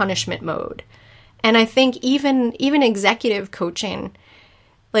is punishment mode. And I think even executive coaching,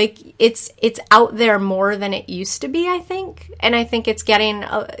 like it's out there more than it used to be, I think. And I think it's getting,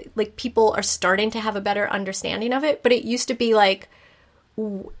 like people are starting to have a better understanding of it. But it used to be like,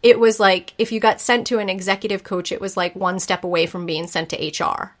 it was like, if you got sent to an executive coach, it was like one step away from being sent to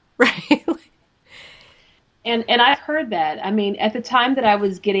HR, right? And I've heard that. I mean, at the time that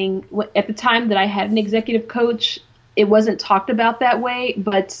I had an executive coach, it wasn't talked about that way.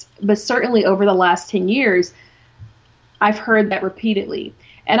 But certainly over the last 10 years, I've heard that repeatedly.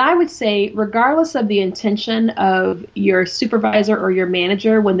 And I would say, regardless of the intention of your supervisor or your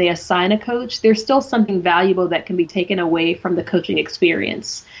manager when they assign a coach, there's still something valuable that can be taken away from the coaching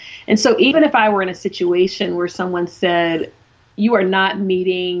experience. And so even if I were in a situation where someone said, you are not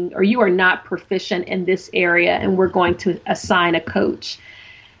meeting or you are not proficient in this area and we're going to assign a coach,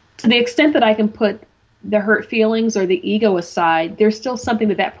 to the extent that I can put the hurt feelings or the ego aside, there's still something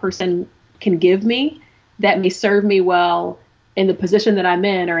that person can give me that may serve me well in the position that I'm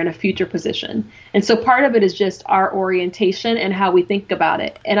in or in a future position. And so part of it is just our orientation and how we think about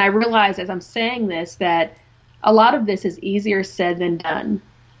it. And I realize as I'm saying this that a lot of this is easier said than done.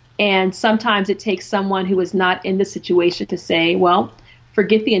 And sometimes it takes someone who is not in the situation to say, well,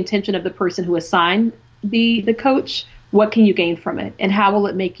 forget the intention of the person who assigned the coach. What can you gain from it? And how will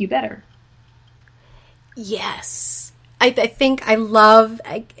it make you better? Yes. I think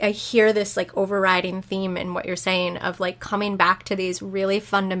I hear this like overriding theme in what you're saying of like coming back to these really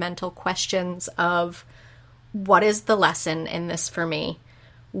fundamental questions of what is the lesson in this for me?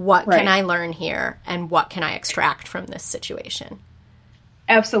 What can I learn here? And what can I extract from this situation?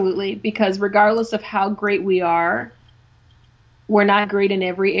 Absolutely. Because regardless of how great we are, we're not great in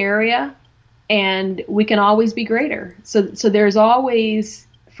every area and we can always be greater. So there's always,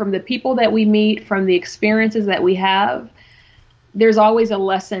 from the people that we meet, from the experiences that we have, there's always a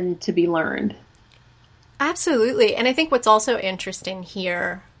lesson to be learned. Absolutely. And I think what's also interesting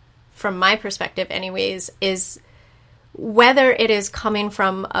here, from my perspective anyways, is whether it is coming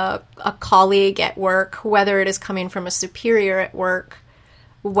from a colleague at work, whether it is coming from a superior at work,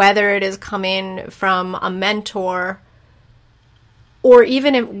 whether it is coming from a mentor, or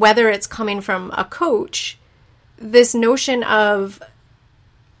even whether it's coming from a coach, this notion of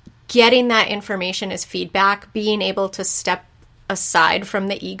getting that information as feedback, being able to step aside from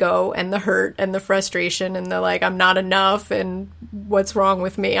the ego and the hurt and the frustration and the like, I'm not enough and what's wrong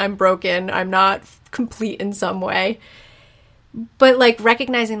with me? I'm broken. I'm not complete in some way. But like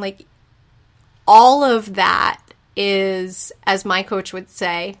recognizing like all of that is, as my coach would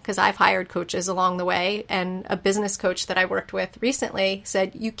say, because I've hired coaches along the way, and a business coach that I worked with recently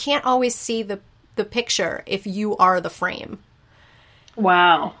said, you can't always see the picture if you are the frame.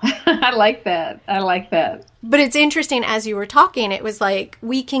 Wow. I like that. But it's interesting, as you were talking, it was like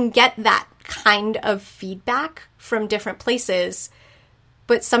we can get that kind of feedback from different places.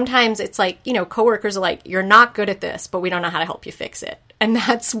 But sometimes it's like, coworkers are like, you're not good at this, but we don't know how to help you fix it. And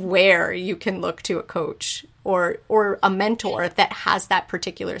that's where you can look to a coach or a mentor that has that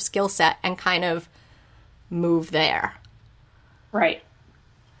particular skill set and kind of move there. Right.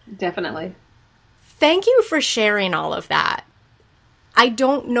 Definitely. Thank you for sharing all of that. I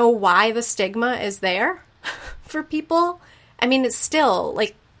don't know why the stigma is there for people. I mean, it's still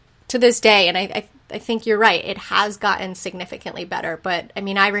like to this day, and I think you're right. It has gotten significantly better. But I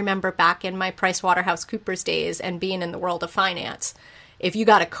mean, I remember back in my PricewaterhouseCoopers days and being in the world of finance, if you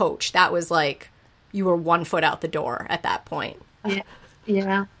got a coach, that was like you were 1 foot out the door at that point.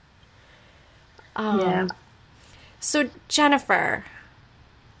 Yeah. Yeah. So Jennifer,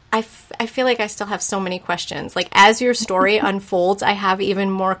 I feel like I still have so many questions. Like, as your story unfolds, I have even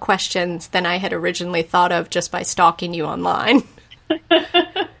more questions than I had originally thought of just by stalking you online.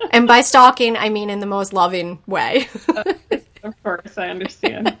 And by stalking, I mean in the most loving way. Of course, I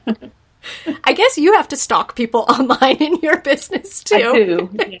understand. I guess you have to stalk people online in your business, too. I do.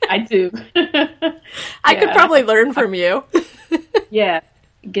 Yeah, I do. I could probably learn from you. Yeah.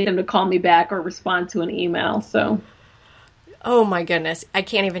 Get them to call me back or respond to an email, so... Oh my goodness. I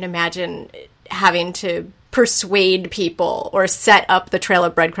can't even imagine having to persuade people or set up the trail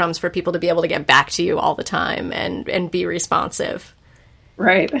of breadcrumbs for people to be able to get back to you all the time and be responsive.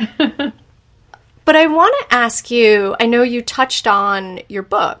 Right. But I want to ask you, I know you touched on your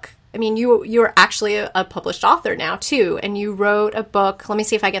book. I mean, you're actually a published author now too, and you wrote a book, let me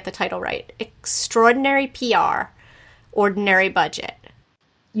see if I get the title right, Extraordinary PR, Ordinary Budget.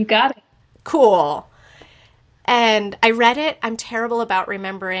 You got it. Cool. And I read it. I'm terrible about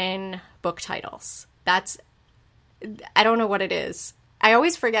remembering book titles. I don't know what it is. I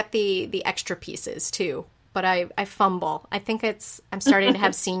always forget the extra pieces too, but I fumble. I think I'm starting to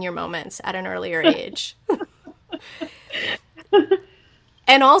have senior moments at an earlier age.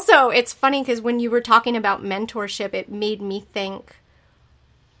 And also, it's funny because when you were talking about mentorship, it made me think,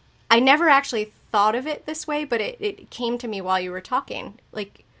 I never actually thought of it this way, but it came to me while you were talking,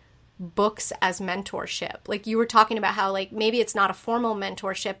 like books as mentorship. Like you were talking about how like maybe it's not a formal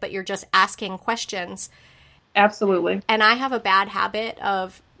mentorship, but you're just asking questions. Absolutely. And I have a bad habit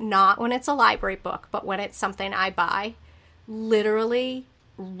of, not when it's a library book, but when it's something I buy, literally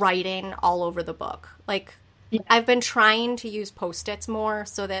writing all over the book. Like I've been trying to use Post-its more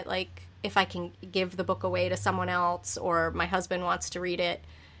so that like if I can give the book away to someone else or my husband wants to read it,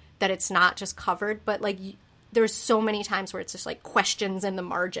 that it's not just covered, but like there's so many times where it's just like questions in the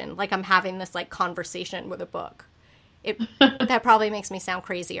margin, like I'm having this like conversation with a book. That probably makes me sound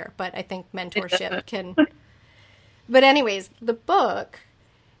crazier, but I think mentorship can. But anyways, the book.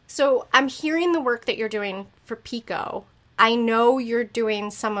 So I'm hearing the work that you're doing for Pico. I know you're doing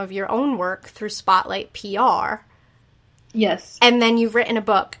some of your own work through Spotlight PR. Yes. And then you've written a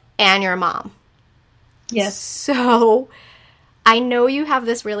book and you're a mom. Yes. So I know you have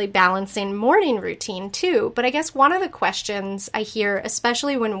this really balancing morning routine too, but I guess one of the questions I hear,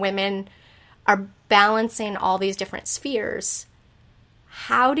 especially when women are balancing all these different spheres,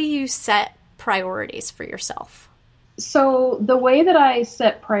 how do you set priorities for yourself? So the way that I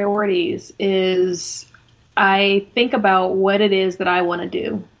set priorities is I think about what it is that I want to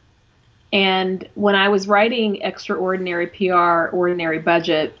do. And when I was writing Extraordinary PR, Ordinary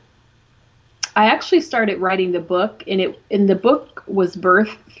Budget, I actually started writing the book, and the book was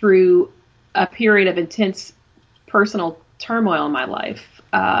birthed through a period of intense personal turmoil in my life,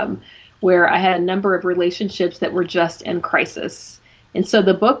 where I had a number of relationships that were just in crisis. And so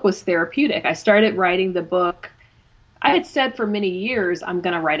the book was therapeutic. I started writing the book. I had said for many years, I'm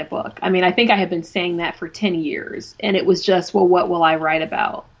going to write a book. I mean, I think I had been saying that for 10 years. And it was just, well, what will I write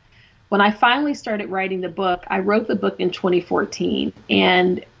about? When I finally started writing the book, I wrote the book in 2014.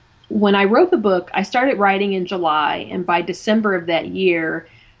 And when I wrote the book, I started writing in July. And by December of that year,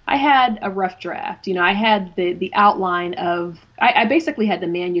 I had a rough draft. You know, I had the outline of, I basically had the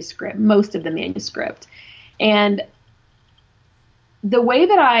manuscript, most of the manuscript. And the way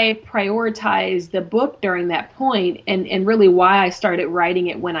that I prioritized the book during that point, and really why I started writing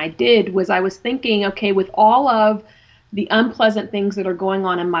it when I did, was I was thinking, okay, with all of the unpleasant things that are going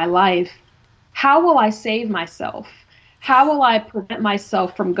on in my life, how will I save myself? How will I prevent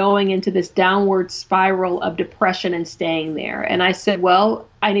myself from going into this downward spiral of depression and staying there? And I said, well,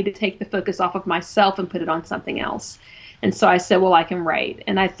 I need to take the focus off of myself and put it on something else. And so I said, well, I can write.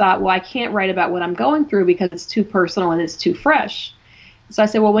 And I thought, well, I can't write about what I'm going through because it's too personal and it's too fresh. So I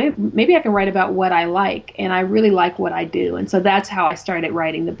said, well, maybe I can write about what I like, and I really like what I do. And so that's how I started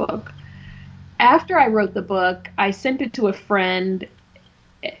writing the book. After I wrote the book, I sent it to a friend,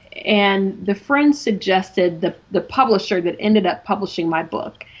 and the friend suggested the publisher that ended up publishing my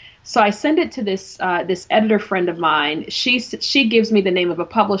book. So I sent it to this editor friend of mine. She gives me the name of a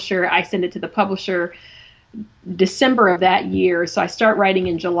publisher. I send it to the publisher. December of that year, so I start writing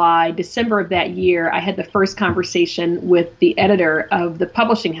in July. December of that year, I had the first conversation with the editor of the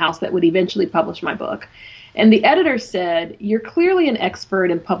publishing house that would eventually publish my book. And the editor said, you're clearly an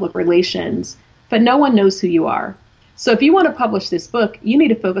expert in public relations, but no one knows who you are. So if you want to publish this book, you need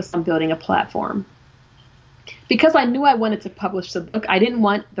to focus on building a platform. Because I knew I wanted to publish the book, I didn't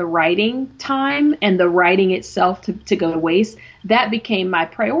want the writing time and the writing itself to go to waste. That became my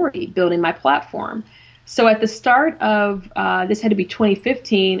priority, building my platform. So at the start of, this had to be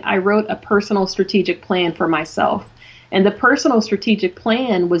 2015, I wrote a personal strategic plan for myself. And the personal strategic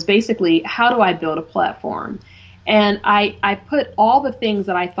plan was basically, how do I build a platform? And I put all the things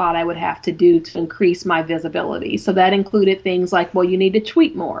that I thought I would have to do to increase my visibility. So that included things like, well, you need to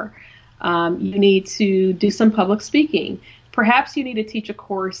tweet more. You need to do some public speaking. Perhaps you need to teach a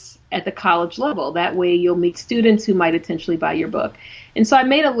course at the college level. That way you'll meet students who might potentially buy your book. And so I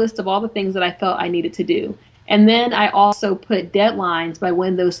made a list of all the things that I felt I needed to do. And then I also put deadlines by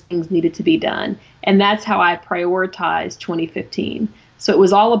when those things needed to be done. And that's how I prioritized 2015. So it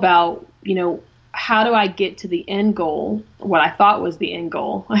was all about, how do I get to the end goal, what I thought was the end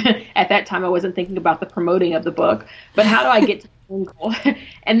goal. At that time, I wasn't thinking about the promoting of the book, but how do I get to the end goal?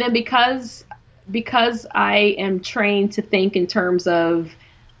 And then because I am trained to think in terms of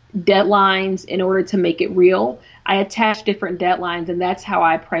deadlines in order to make it real, I attach different deadlines, and that's how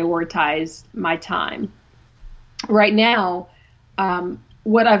I prioritize my time. Right now,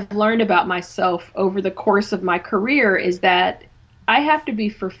 what I've learned about myself over the course of my career is that I have to be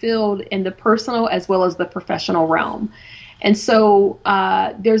fulfilled in the personal as well as the professional realm. And so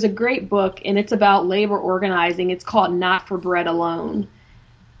there's a great book, and it's about labor organizing. It's called Not for Bread Alone.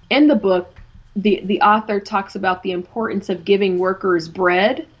 In the book, the author talks about the importance of giving workers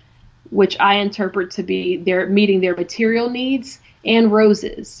bread, which I interpret to be meeting their material needs, and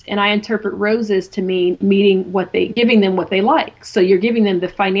roses. And I interpret roses to mean giving them what they like. So you're giving them the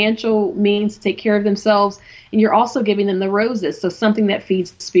financial means to take care of themselves, and you're also giving them the roses, so something that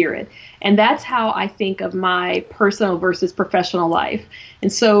feeds the spirit. And that's how I think of my personal versus professional life.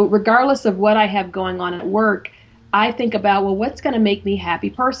 And so regardless of what I have going on at work, I think about, well, what's going to make me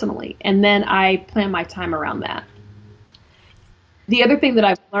happy personally? And then I plan my time around that. The other thing that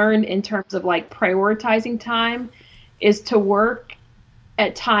I've learned in terms of like prioritizing time is to work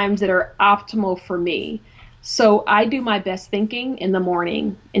at times that are optimal for me. So I do my best thinking in the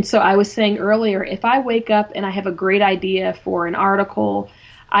morning. And so I was saying earlier, if I wake up and I have a great idea for an article,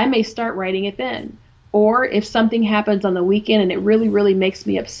 I may start writing it then. Or if something happens on the weekend and it really, really makes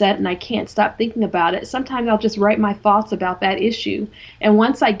me upset and I can't stop thinking about it, sometimes I'll just write my thoughts about that issue. And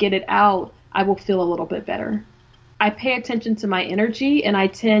once I get it out, I will feel a little bit better. I pay attention to my energy, and I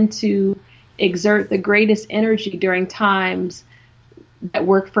tend to exert the greatest energy during times that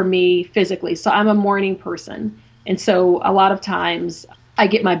work for me physically. So I'm a morning person. And so a lot of times I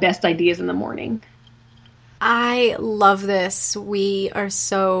get my best ideas in the morning. I love this. We are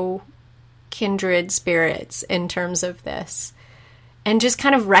so kindred spirits in terms of this. And just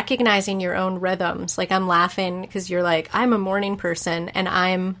kind of recognizing your own rhythms. Like, I'm laughing because you're like, I'm a morning person, and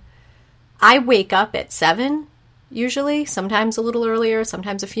I wake up at 7 usually, sometimes a little earlier,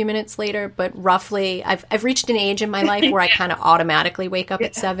 sometimes a few minutes later, but roughly I've reached an age in my life where I kind of automatically wake up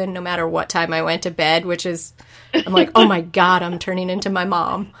at 7 no matter what time I went to bed, which is, I'm like, oh my God, I'm turning into my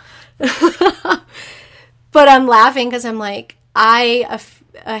mom. But I'm laughing because I'm like, a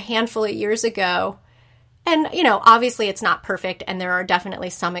handful of years ago, and obviously it's not perfect and there are definitely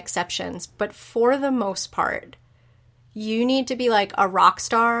some exceptions, but for the most part, you need to be like a rock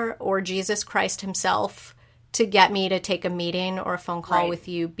star or Jesus Christ himself to get me to take a meeting or a phone call with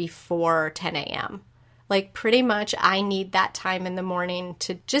you before 10 a.m. Like, pretty much I need that time in the morning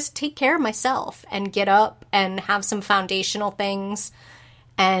to just take care of myself and get up and have some foundational things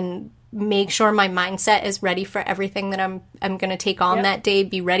and make sure my mindset is ready for everything that I'm going to take on that day,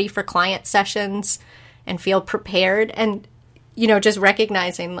 be ready for client sessions and feel prepared. And, just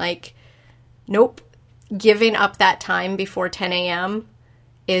recognizing like, nope, giving up that time before 10 a.m.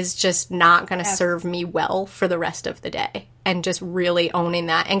 is just not going to serve me well for the rest of the day, and just really owning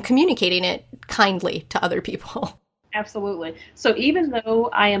that and communicating it kindly to other people. Absolutely. So even though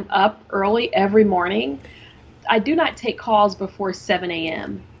I am up early every morning, I do not take calls before 7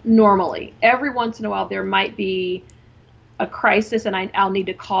 a.m. normally. Every once in a while, there might be a crisis and I'll need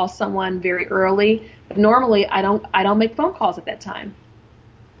to call someone very early. But normally, I don't make phone calls at that time.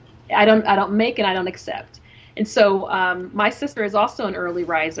 I don't make and I don't accept. And so my sister is also an early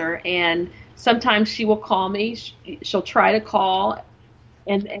riser, and sometimes she will call me. She'll try to call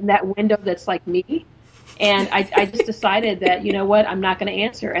in that window that's like me. And I just decided that, you know what, I'm not going to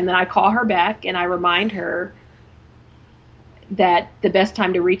answer. And then I call her back and I remind her that the best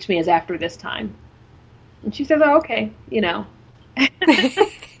time to reach me is after this time. And she says, oh, okay,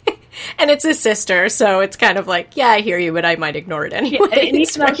 And it's a sister, so it's kind of like, yeah, I hear you, but I might ignore it anyway. Yeah, and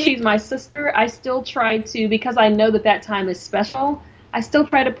even though she's my sister, I still try to, because I know that time is special, I still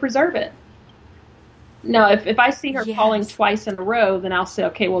try to preserve it. Now, if I see her calling twice in a row, then I'll say,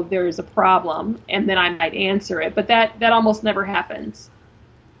 okay, well, there is a problem, and then I might answer it. But that almost never happens.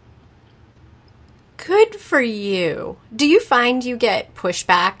 Good for you. Do you find you get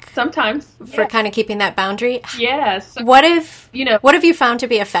pushback Sometimes for kind of keeping that boundary? Yes. What have you found to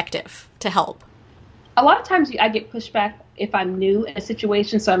be effective to help? A lot of times I get pushback if I'm new in a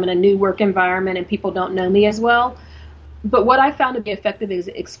situation, so I'm in a new work environment and people don't know me as well. But what I found to be effective is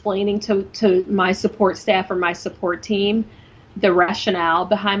explaining to my support staff or my support team the rationale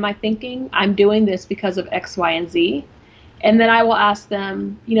behind my thinking. I'm doing this because of X, Y, and Z. And then I will ask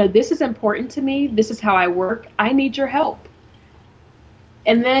them, this is important to me. This is how I work. I need your help.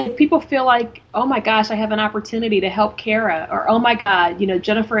 And then people feel like, oh my gosh, I have an opportunity to help Kara, or oh my God,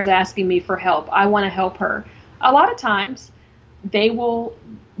 Jennifer is asking me for help. I want to help her. A lot of times they'll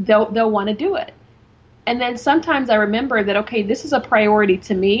want to do it. And then sometimes I remember that, okay, this is a priority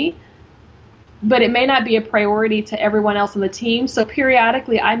to me, but it may not be a priority to everyone else on the team. So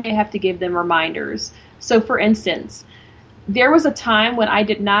periodically I may have to give them reminders. So for instance, there was a time when I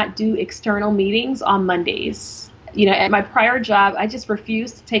did not do external meetings on Mondays. At my prior job, I just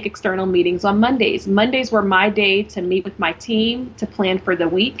refused to take external meetings on Mondays. Mondays were my day to meet with my team, to plan for the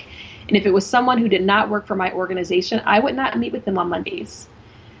week. And if it was someone who did not work for my organization, I would not meet with them on Mondays.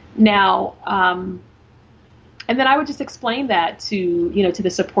 Now, and then I would just explain that to the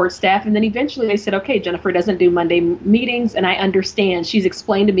support staff. And then eventually they said, okay, Jennifer doesn't do Monday meetings, and I understand. She's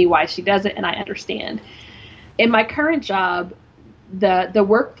explained to me why she does it, and I understand. In my current job, the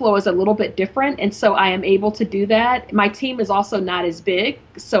workflow is a little bit different, and so I am able to do that. My team is also not as big,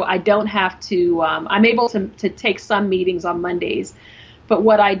 so I don't have to, I'm able to take some meetings on Mondays. But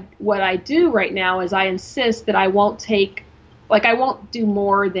what I do right now is I insist that I won't do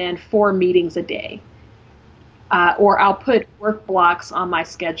more than 4 meetings a day, or I'll put work blocks on my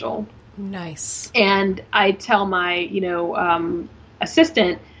schedule. Nice. And I tell my,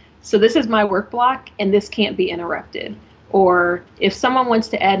 assistant, so this is my work block and this can't be interrupted. Or if someone wants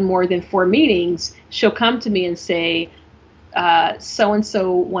to add more than 4 meetings, she'll come to me and say,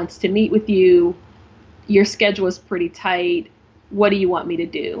 so-and-so wants to meet with you. Your schedule is pretty tight. What do you want me to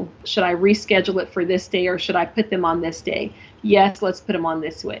do? Should I reschedule it for this day, or should I put them on this day? Yes, let's put them on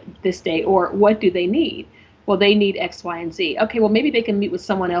this day. Or what do they need? Well, they need X, Y, and Z. Okay, well, maybe they can meet with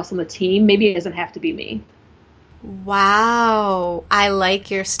someone else on the team. Maybe it doesn't have to be me. Wow. I like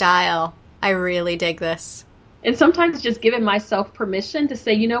your style. I really dig this. And sometimes just giving myself permission to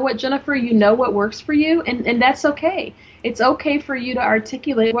say, you know what, Jennifer, you know what works for you, and that's okay. It's okay for you to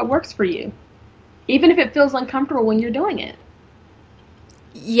articulate what works for you, even if it feels uncomfortable when you're doing it.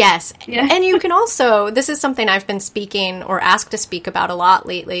 Yes. Yeah. And you can also, this is something I've been speaking or asked to speak about a lot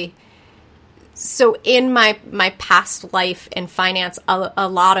lately. So in my past life in finance, a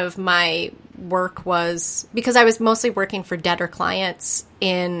lot of my work was, because I was mostly working for debtor clients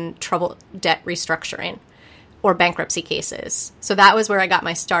in trouble debt restructuring or bankruptcy cases. So that was where I got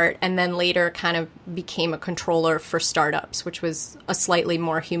my start, and then later kind of became a controller for startups, which was a slightly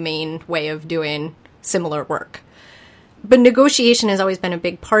more humane way of doing similar work. But negotiation has always been a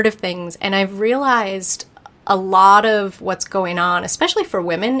big part of things, and I've realized a lot of what's going on, especially for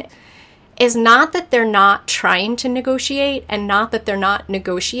women, is not that they're not trying to negotiate and not that they're not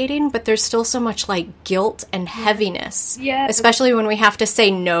negotiating, but there's still so much like guilt and heaviness, especially when we have to say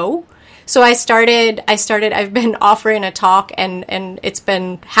no. So I've been offering a talk and it's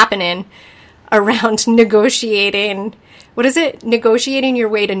been happening around negotiating. What is it? Negotiating your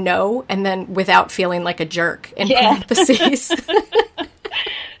way to no, and then without feeling like a jerk in parentheses.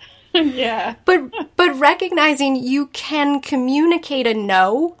 Yeah. But recognizing you can communicate a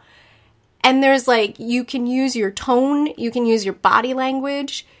no, and there's you can use your tone, you can use your body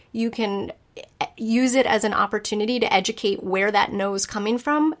language, you can use it as an opportunity to educate where that no is coming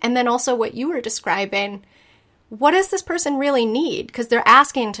from. And then also what you were describing, what does this person really need? Because they're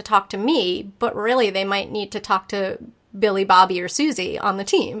asking to talk to me, but really they might need to talk to Billy, Bobby, or Susie on the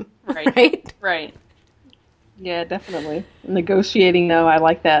team. Right? Right. Yeah, definitely. Negotiating, no, I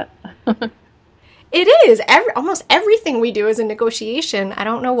like that. It is. Almost everything we do is a negotiation. I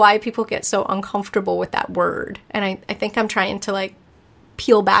don't know why people get so uncomfortable with that word. And I think I'm trying to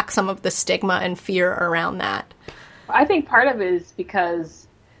peel back some of the stigma and fear around that. I think part of it is because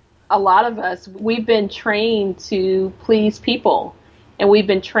a lot of us, we've been trained to please people, and we've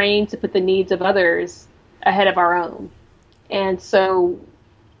been trained to put the needs of others ahead of our own. And so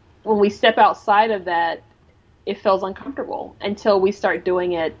when we step outside of that, it feels uncomfortable until we start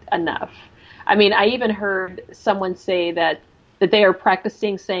doing it enough. I mean, I even heard someone say that they are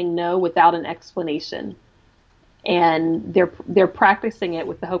practicing saying no without an explanation. And they're practicing it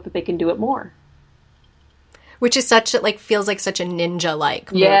with the hope that they can do it more. Which is feels like such a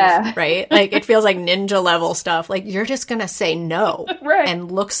ninja-like move, Yeah. right? Like, it feels like ninja level stuff. Like, you're just going to say no Right.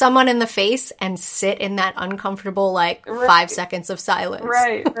 and look someone in the face and sit in that uncomfortable, 5 seconds of silence.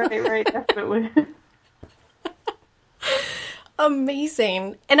 Right, definitely.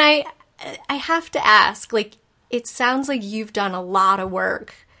 Amazing. And I have to ask, it sounds like you've done a lot of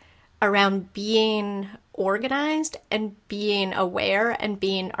work around being organized and being aware and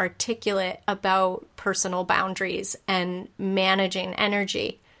being articulate about personal boundaries and managing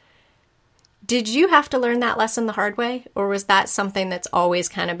energy. Did you have to learn that lesson the hard way, or was that something that's always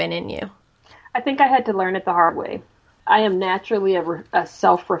kind of been in you? I think I had to learn it the hard way. I am naturally a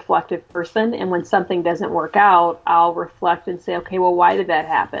self-reflective person, and when something doesn't work out, I'll reflect and say, okay, well, why did that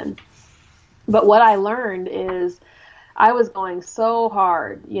happen? But what I learned is I was going so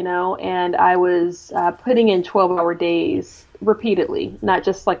hard, and I was putting in 12-hour days repeatedly, not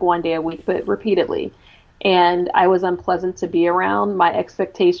just one day a week, but repeatedly. And I was unpleasant to be around. My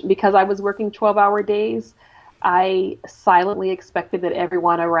expectation, because I was working 12-hour days, I silently expected that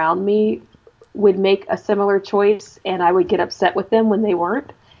everyone around me would make a similar choice, and I would get upset with them when they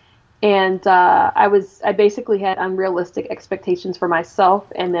weren't. And I basically had unrealistic expectations for myself,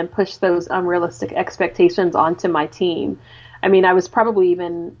 and then pushed those unrealistic expectations onto my team. I mean, I was probably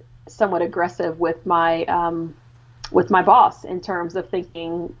even somewhat aggressive with my boss in terms of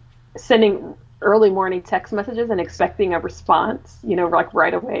sending early morning text messages and expecting a response,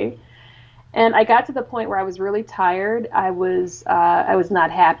 right away. And I got to the point where I was really tired. I was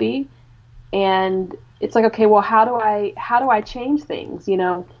not happy, and it's like, okay, well, how do I change things?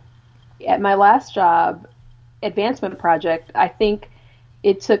 At my last job, advancement project, I think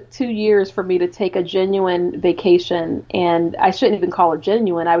it took 2 years for me to take a genuine vacation, and I shouldn't even call it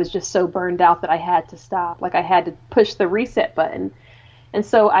genuine. I was just so burned out that I had to stop. I had to push the reset button. And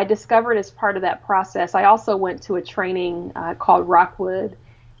so I discovered as part of that process, I also went to a training called Rockwood,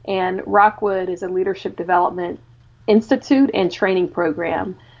 and Rockwood is a leadership development institute and training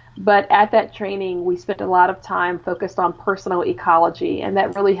program. But at that training, we spent a lot of time focused on personal ecology, and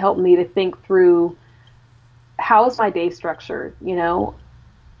that really helped me to think through, how is my day structured?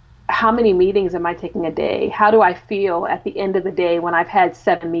 How many meetings am I taking a day? How do I feel at the end of the day when I've had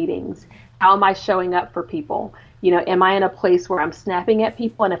 7 meetings? How am I showing up for people? Am I in a place where I'm snapping at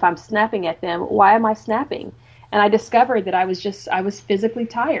people? And if I'm snapping at them, why am I snapping? And I discovered that I was physically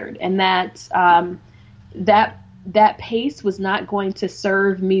tired, and that pace was not going to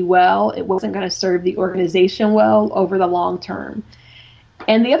serve me well. It wasn't going to serve the organization well over the long term.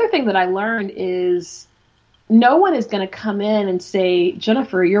 And the other thing that I learned is no one is going to come in and say,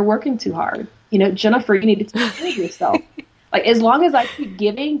 Jennifer, you're working too hard. Jennifer, you need to take care of yourself. As long as I keep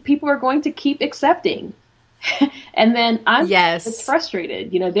giving, people are going to keep accepting. And then I'm just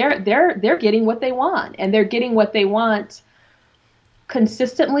frustrated. They're getting what they want, and they're getting what they want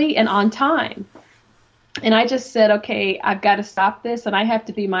consistently and on time. And I just said, okay, I've got to stop this, and I have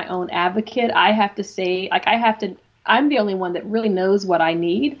to be my own advocate. I have to say, I'm the only one that really knows what I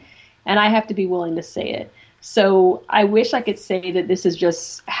need, and I have to be willing to say it. So I wish I could say that this is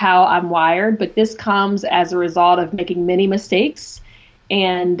just how I'm wired, but this comes as a result of making many mistakes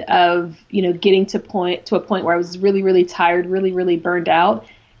and of, getting to a point where I was really, really tired, really, really burned out,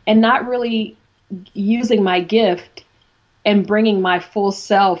 and not really using my gift and bringing my full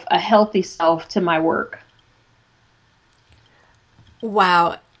self, a healthy self, to my work.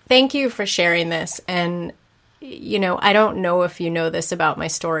 Wow. Thank you for sharing this. And, I don't know if you know this about my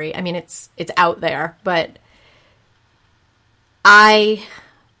story. I mean, it's out there, but I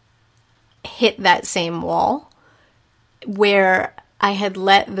hit that same wall where I had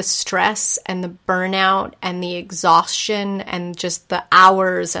let the stress and the burnout and the exhaustion and just the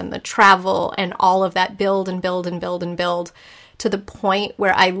hours and the travel and all of that build and build and build and build to the point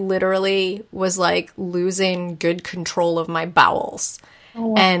where I literally was losing good control of my bowels. Oh,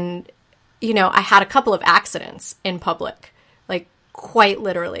 wow. And, I had a couple of accidents in public, quite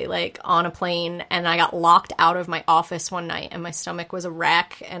literally, on a plane, and I got locked out of my office one night and my stomach was a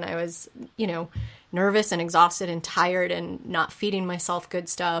wreck, and I was, nervous and exhausted and tired and not feeding myself good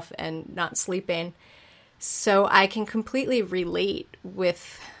stuff and not sleeping. So I can completely relate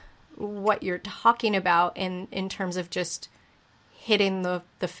with what you're talking about in terms of just hitting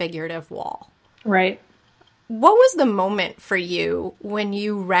the figurative wall. Right. What was the moment for you when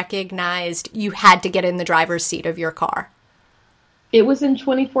you recognized you had to get in the driver's seat of your car? It was in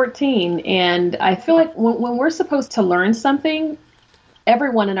 2014, and I feel like when we're supposed to learn something,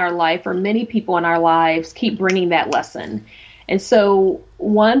 everyone in our life, or many people in our lives, keep bringing that lesson. And so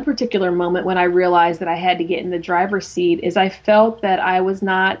one particular moment when I realized that I had to get in the driver's seat is I felt that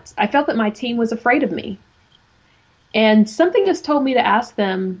my team was afraid of me. And something just told me to ask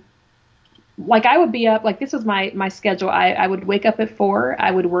them, like I would be up, like this was my schedule. I would wake up at 4,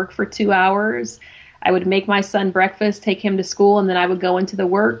 I would work for 2 hours. I would make my son breakfast, take him to school, and then I would go into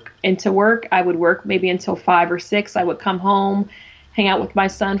work. I would work maybe until 5 or 6. I would come home, hang out with my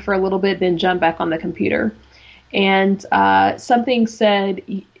son for a little bit, then jump back on the computer. And something said,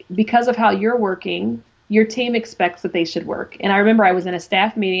 because of how you're working, your team expects that they should work. And I remember I was in a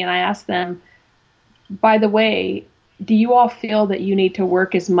staff meeting and I asked them, by the way, do you all feel that you need to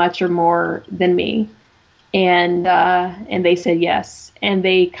work as much or more than me? And they said yes. And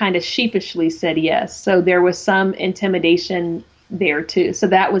they kind of sheepishly said yes. So there was some intimidation there too. So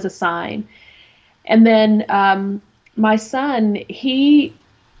that was a sign. And then my son,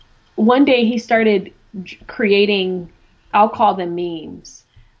 one day he started creating, I'll call them memes,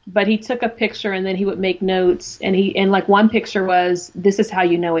 but he took a picture and then he would make notes. And like one picture was, this is how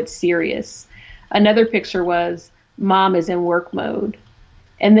you know it's serious. Another picture was, mom is in work mode.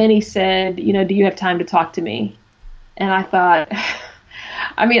 And then he said, do you have time to talk to me? And I thought,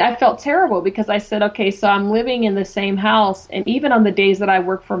 I felt terrible because I said, okay, so I'm living in the same house. And even on the days that I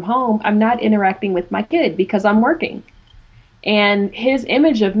work from home, I'm not interacting with my kid because I'm working. And his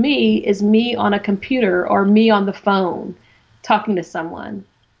image of me is me on a computer or me on the phone talking to someone.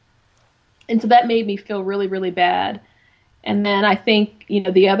 And so that made me feel really, really bad. And then I think,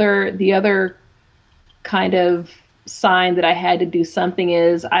 the other kind of sign that I had to do something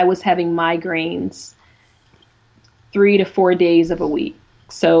is I was having migraines 3 to 4 days of a week.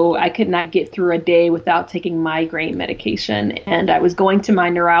 So I could not get through a day without taking migraine medication. And I was going to my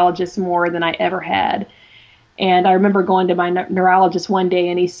neurologist more than I ever had. And I remember going to my neurologist one day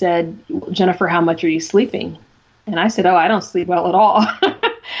and he said, Jennifer, how much are you sleeping? And I said, I don't sleep well at all.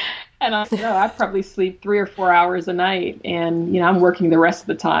 And I said, I probably sleep 3 or 4 hours a night. And, I'm working the rest of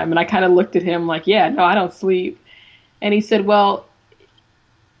the time. And I kind of looked at him like, yeah, no, I don't sleep. And he said, well,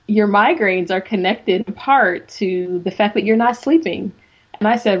 your migraines are connected in part to the fact that you're not sleeping. And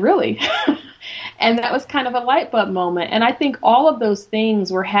I said, really? And that was kind of a light bulb moment. And I think all of those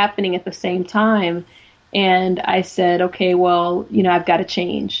things were happening at the same time. And I said, okay, well, I've got to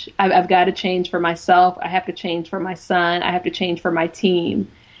change. I've got to change for myself. I have to change for my son. I have to change for my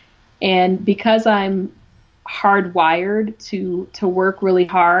team. And because I'm hardwired to work really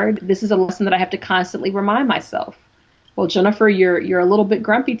hard, this is a lesson that I have to constantly remind myself. Well, Jennifer, you're a little bit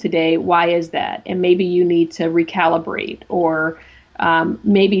grumpy today. Why is that? And maybe you need to recalibrate, or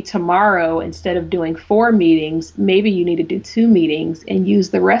maybe tomorrow, instead of doing 4 meetings, maybe you need to do 2 meetings and use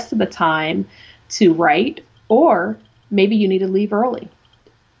the rest of the time to write, or maybe you need to leave early,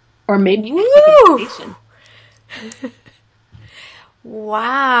 or maybe you need to take a vacation.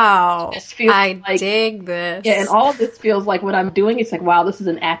 Wow. I dig this. Yeah, and all of this feels like what I'm doing. It's like, wow, this is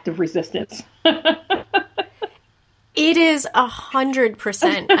an act of resistance. It is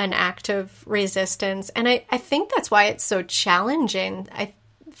 100% an act of resistance. And I think that's why it's so challenging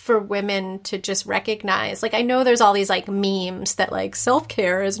for women to just recognize. Like, I know there's all these like memes that like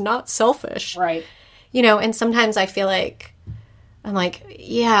self-care is not selfish. Right. And sometimes I feel like, I'm like,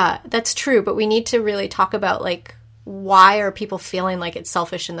 yeah, that's true. But we need to really talk about like, why are people feeling like it's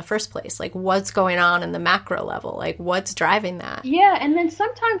selfish in the first place? Like, what's going on in the macro level? Like, what's driving that? Yeah. And then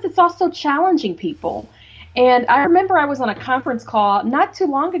sometimes it's also challenging people. And I remember I was on a conference call not too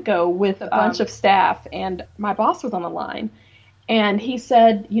long ago with a bunch of staff, and my boss was on the line. And he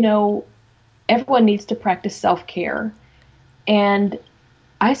said, everyone needs to practice self-care. And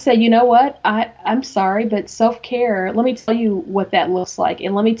I said, you know what? I'm sorry, but self-care, let me tell you what that looks like.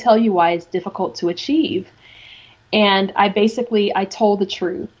 And let me tell you why it's difficult to achieve. And I told the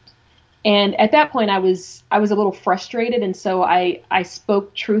truth. And at that point, I was a little frustrated. And so I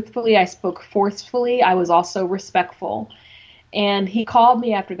spoke truthfully. I spoke forcefully. I was also respectful. And he called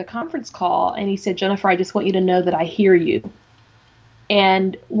me after the conference call and he said, Jennifer, I just want you to know that I hear you.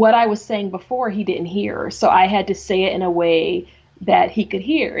 And what I was saying before, he didn't hear. So I had to say it in a way that he could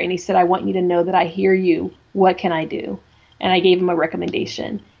hear. And he said, I want you to know that I hear you. What can I do? And I gave him a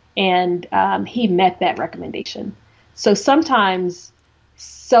recommendation. And he met that recommendation. So sometimes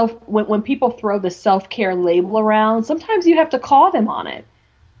when people throw the self-care label around, sometimes you have to call them on it.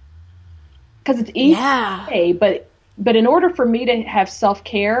 Because it's easy to say, but in order for me to have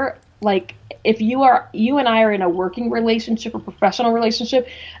self-care, like if you and I are in a working relationship or professional relationship,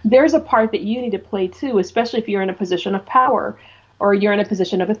 there's a part that you need to play too, especially if you're in a position of power or you're in a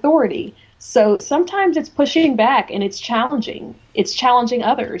position of authority. So sometimes it's pushing back and it's challenging. It's challenging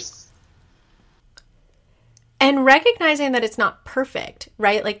others. And recognizing that it's not perfect,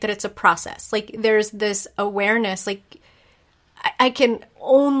 right? Like that it's a process. Like there's this awareness, like I can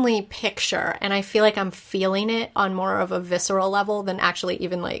only picture, and I feel like I'm feeling it on more of a visceral level than actually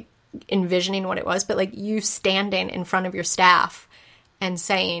even like envisioning what it was, but like you standing in front of your staff and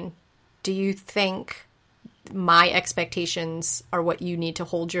saying, do you think my expectations are what you need to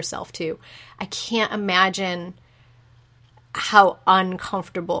hold yourself to? I can't imagine how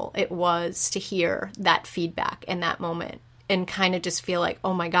uncomfortable it was to hear that feedback in that moment and kind of just feel like,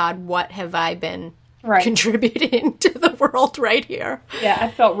 oh my God, what have I been contributing to the world right here? Yeah,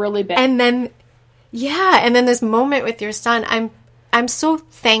 I felt really bad. And then, and then this moment with your son, I'm so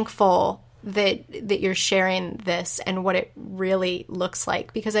thankful that you're sharing this and what it really looks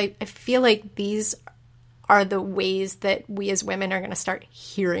like, because I feel like these are the ways that we as women are going to start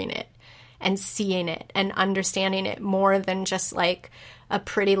hearing it and seeing it and understanding it more than just like a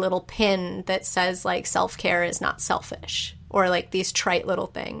pretty little pin that says like self-care is not selfish, or like these trite little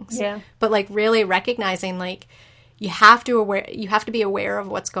things. Yeah. But like really recognizing like you have to be aware of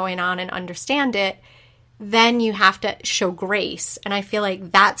what's going on and understand it. Then you have to show grace. And I feel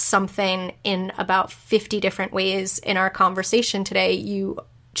like that's something in about 50 different ways in our conversation today. You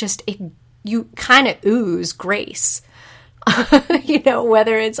kind of ooze grace,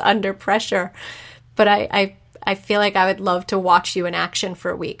 whether it's under pressure. But I feel like I would love to watch you in action for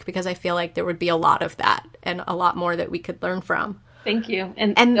a week, because I feel like there would be a lot of that and a lot more that we could learn from. Thank you.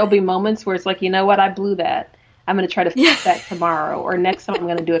 And there'll be moments where it's like, you know what, I blew that. I'm going to try to fix that tomorrow, or next time I'm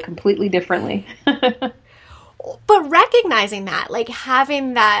going to do it completely differently. But recognizing that, like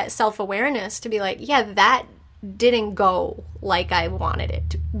having that self-awareness to be like, yeah, that didn't go like I wanted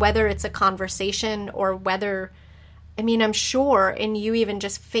it, whether it's a conversation or whether, I'm sure in you even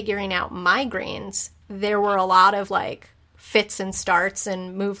just figuring out migraines, there were a lot of like fits and starts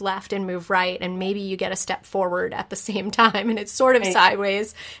and move left and move right, and maybe you get a step forward at the same time and it's sort of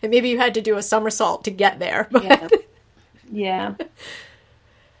sideways, and maybe you had to do a somersault to get there. But yeah.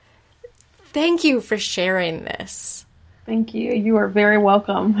 Thank you for sharing this. Thank you. You are very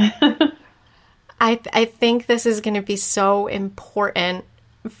welcome. I think this is going to be so important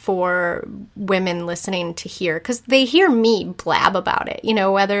for women listening to hear, because they hear me blab about it,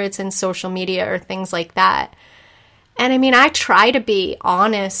 whether it's in social media or things like that. And I try to be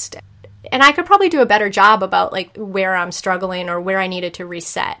honest, and I could probably do a better job about like where I'm struggling or where I needed to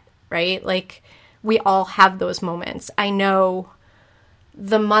reset, right? Like we all have those moments. I know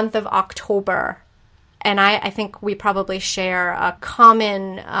the month of October, and I think we probably share a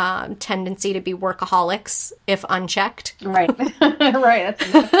common tendency to be workaholics if unchecked. Right. Right.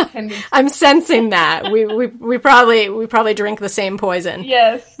 That's I'm sensing that. We probably drink the same poison.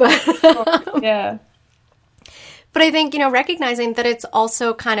 Yes. Yeah. But I think, recognizing that it's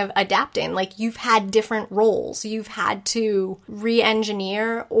also kind of adapting. Like you've had different roles. You've had to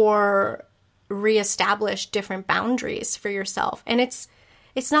re-engineer or reestablish different boundaries for yourself. And it's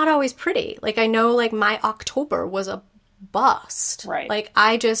not always pretty. Like I know like my October was a bust. Right. Like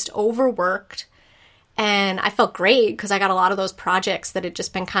I just overworked, and I felt great because I got a lot of those projects that had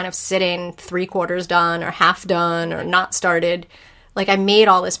just been kind of sitting 3/4 done or half done or not started. Like I made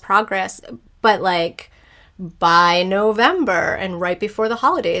all this progress, but like by November and right before the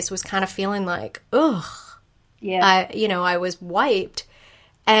holidays was kind of feeling like, ugh. Yeah. I was wiped.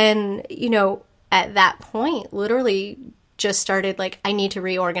 And, at that point, literally just started like, I need to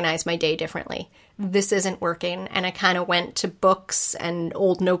reorganize my day differently. This isn't working. And I kind of went to books and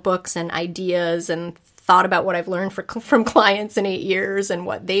old notebooks and ideas and thought about what I've learned from clients in 8 years and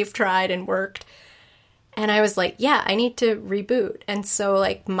what they've tried and worked. And I was like, yeah, I need to reboot. And so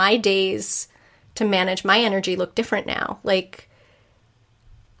like my days to manage my energy look different now. Like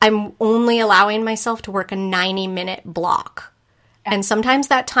I'm only allowing myself to work a 90-minute block. And sometimes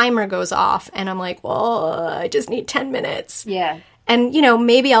that timer goes off and I'm like, well, I just need 10 minutes. Yeah. And,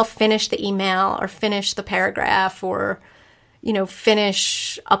 maybe I'll finish the email or finish the paragraph or,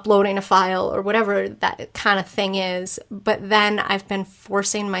 finish uploading a file or whatever that kind of thing is. But then I've been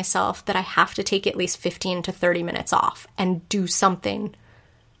forcing myself that I have to take at least 15 to 30 minutes off and do something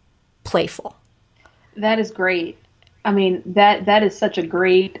playful. That is great. That is such a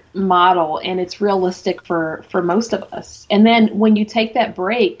great model, and it's realistic for most of us. And then when you take that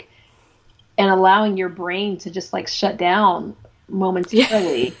break and allowing your brain to just like shut down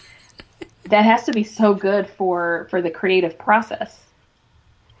momentarily, that has to be so good for the creative process.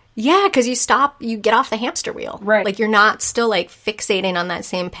 Yeah, because you get off the hamster wheel. Right. Like you're not still like fixating on that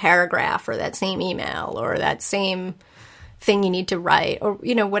same paragraph or that same email or that same thing you need to write or,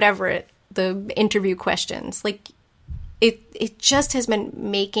 whatever the interview questions. Like it just has been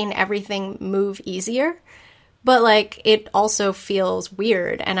making everything move easier, but like it also feels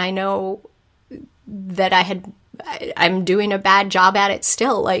weird. And I know that I had I'm doing a bad job at it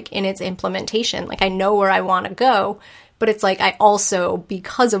still, like in its implementation. Like I know where I want to go, but it's like I also,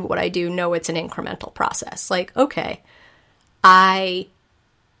 because of what I do, know it's an incremental process. Like, okay, I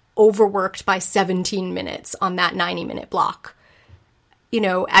overworked by 17 minutes on that 90-minute block. You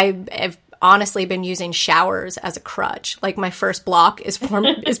know, I've honestly been using showers as a crutch. Like my first block is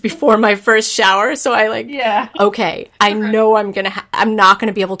before my first shower. So I okay, I know I'm not going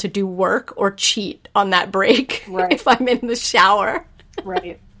to be able to do work or cheat on that break if I'm in the shower.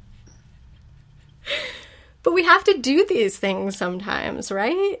 Right. But we have to do these things sometimes,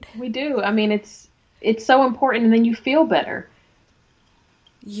 right? We do. I mean, it's so important, and then you feel better.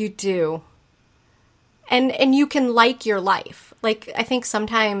 You do. And you can like your life. Like, I think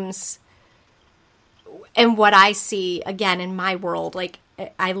sometimes, and what I see, again, in my world, like,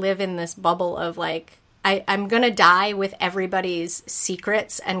 I live in this bubble of, like, I'm going to die with everybody's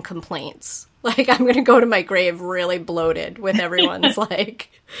secrets and complaints. Like, I'm going to go to my grave really bloated with everyone's,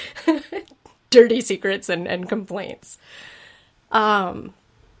 like, dirty secrets and complaints. But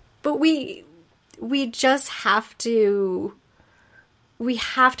we just have to... we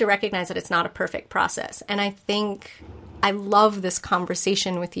have to recognize that it's not a perfect process. And I think I love this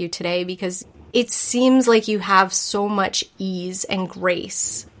conversation with you today because it seems like you have so much ease and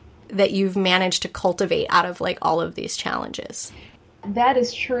grace that you've managed to cultivate out of like all of these challenges. That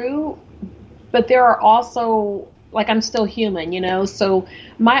is true. But there are also, like, I'm still human, you know? So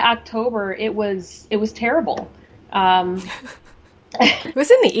my October, it was terrible. It was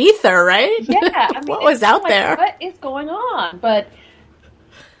in the ether, right? Yeah. I mean, what was out there? What is going on? But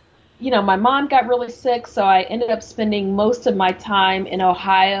you know, my mom got really sick, so I ended up spending most of my time in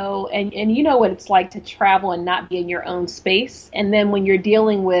Ohio. And you know what it's like to travel and not be in your own space. And then when you're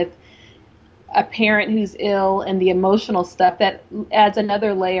dealing with a parent who's ill and the emotional stuff, that adds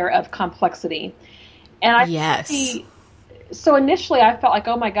another layer of complexity. And so initially I felt like,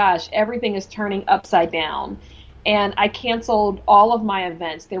 oh my gosh, everything is turning upside down. And I canceled all of my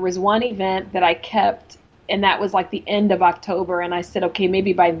events. There was one event that I kept, and that was like the end of October. And I said, okay,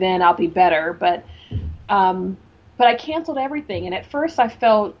 maybe by then I'll be better. But I canceled everything. And at first I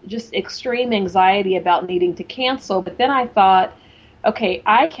felt just extreme anxiety about needing to cancel. But then I thought, okay,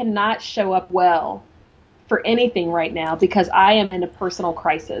 I cannot show up well for anything right now because I am in a personal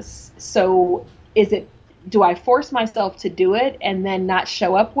crisis. So do I force myself to do it and then not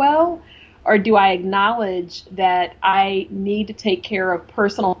show up well? Or do I acknowledge that I need to take care of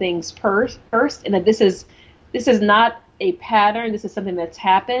personal things first, and that this is not a pattern. This is something that's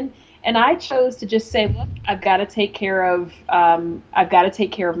happened. And I chose to just say, look, I've got to take care of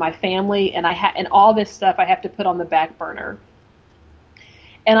my family, and and all this stuff I have to put on the back burner.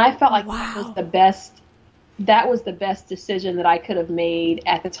 And I felt like that was the best decision that I could have made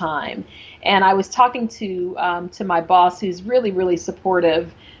at the time. And I was talking to my boss, who's really, really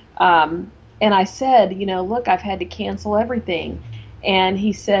supportive. And I said, you know, look, I've had to cancel everything. And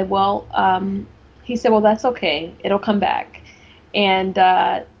he said, well, that's okay. It'll come back. And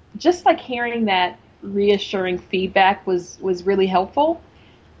just like hearing that reassuring feedback was really helpful.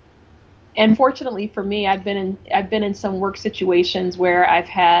 And fortunately for me, I've been in some work situations where I've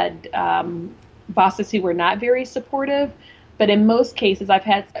had bosses who were not very supportive, but in most cases, I've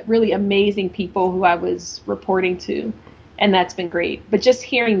had really amazing people who I was reporting to. And that's been great. But just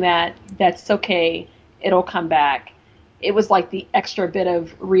hearing that's okay, it'll come back. It was like the extra bit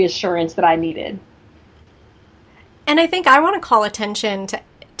of reassurance that I needed. And I think I want to call attention to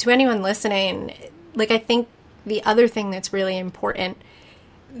anyone listening. Like, I think the other thing that's really important,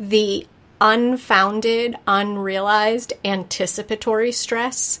 the unfounded, unrealized, anticipatory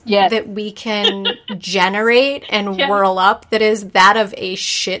stress that we can generate and whirl up, that is that of a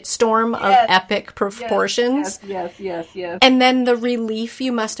shitstorm of epic proportions. Yes. And then the relief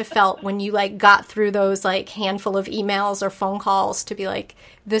you must have felt when you like got through those like handful of emails or phone calls to be like,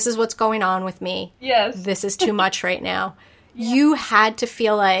 this is what's going on with me. Yes. This is too much right now. You had to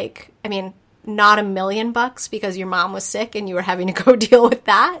feel like, I mean, not $1 million because your mom was sick and you were having to go deal with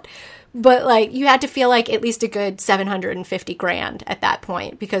that. But like you had to feel like at least a good $750,000 at that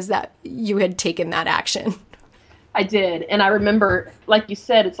point because that you had taken that action. I did. And I remember, like you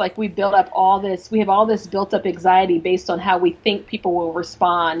said, it's like we have all this built up anxiety based on how we think people will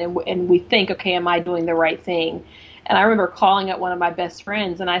respond. And we think, okay, am I doing the right thing? And I remember calling up one of my best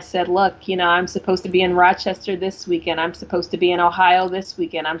friends and I said, look, you know, I'm supposed to be in Rochester this weekend. I'm supposed to be in Ohio this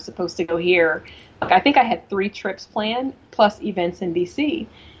weekend. I'm supposed to go here. Like, I think I had 3 trips planned plus events in DC.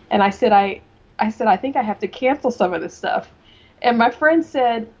 And I said, I think I have to cancel some of this stuff. And my friend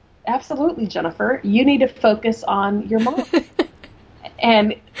said, absolutely, Jennifer, you need to focus on your mom.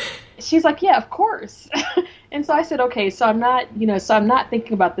 And she's like, yeah, of course. And so I said, okay, so I'm not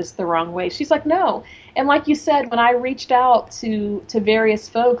thinking about this the wrong way. She's like, no. And like you said, when I reached out to various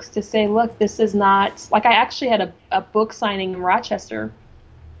folks to say, look, this is not, like I actually had a book signing in Rochester.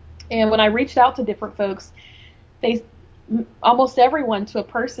 And when I reached out to different folks, almost everyone to a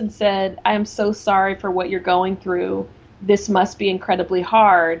person said, I am so sorry for what you're going through. This must be incredibly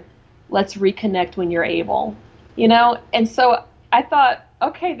hard. Let's reconnect when you're able, And so I thought,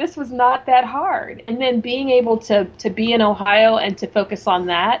 okay, this was not that hard. And then being able to be in Ohio and to focus on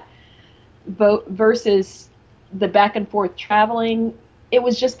that versus the back and forth traveling, it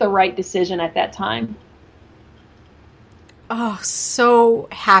was just the right decision at that time. Oh, so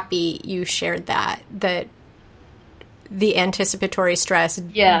happy you shared that the anticipatory stress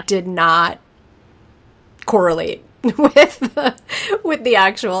did not correlate with the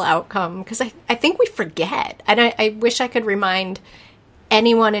actual outcome. Because I think we forget. And I wish I could remind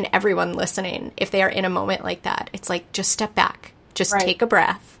anyone and everyone listening, if they are in a moment like that, it's like, just step back. Just take a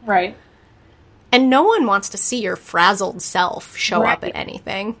breath. Right. And no one wants to see your frazzled self show up at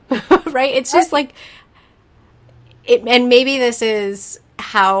anything. Right? It's just like... and maybe this is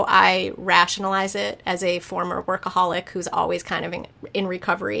how I rationalize it as a former workaholic who's always kind of in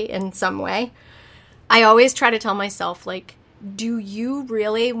recovery in some way. I always try to tell myself, like, do you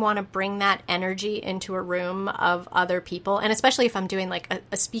really want to bring that energy into a room of other people? And especially if I'm doing like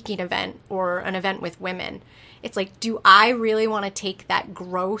a speaking event or an event with women, it's like, do I really want to take that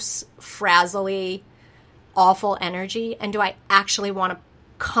gross, frazzly, awful energy? And do I actually want to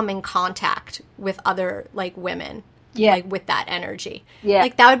come in contact with other like women? Yeah. Like with that energy. Yeah.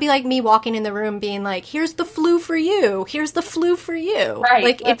 Like that would be like me walking in the room being like, here's the flu for you. Here's the flu for you. Right.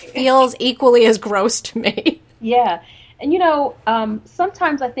 Like it feels equally as gross to me. Yeah. And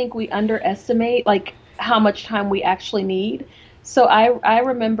sometimes I think we underestimate like how much time we actually need. So I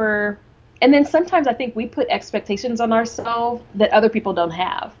remember, and then sometimes I think we put expectations on ourselves that other people don't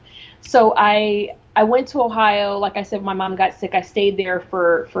have. So I went to Ohio. Like I said, my mom got sick. I stayed there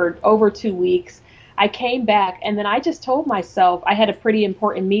for over 2 weeks. I came back, and then I just told myself I had a pretty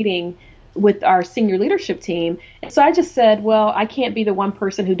important meeting with our senior leadership team. And so I just said, well, I can't be the one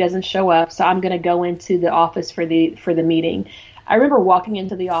person who doesn't show up, so I'm going to go into the office for the meeting. I remember walking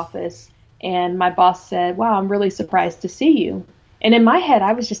into the office, and my boss said, wow, I'm really surprised to see you. And in my head,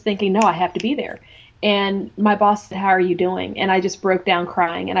 I was just thinking, no, I have to be there. And my boss said, how are you doing? And I just broke down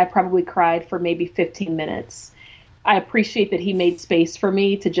crying, and I probably cried for maybe 15 minutes. I appreciate that he made space for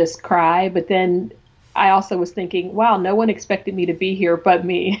me to just cry, but then I also was thinking, wow, no one expected me to be here but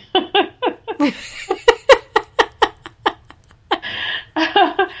me.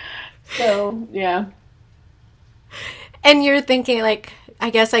 So, yeah. And you're thinking, like, I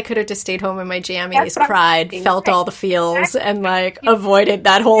guess I could have just stayed home in my jammies, cried, felt all the feels, and, like, avoided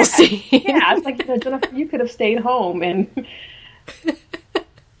that whole scene. Yeah, I was like, Jennifer, you could have stayed home. And,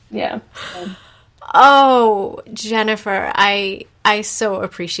 yeah. Oh, Jennifer, I so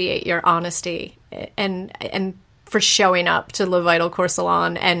appreciate your honesty and for showing up to Le Vital Core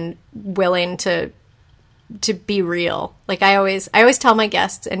Salon and willing to be real. Like I always tell my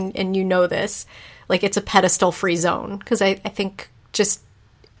guests, and you know this, like it's a pedestal free zone. Because I think just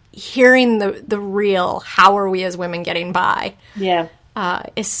hearing the real, how are we as women getting by? Yeah.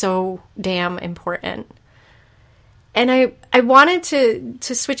 Is so damn important. And I wanted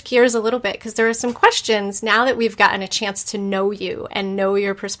to switch gears a little bit because there are some questions now that we've gotten a chance to know you and know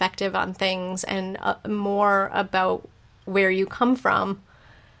your perspective on things and more about where you come from.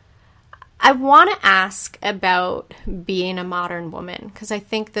 I want to ask about being a modern woman because I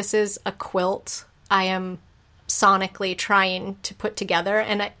think this is a quilt I am sonically trying to put together.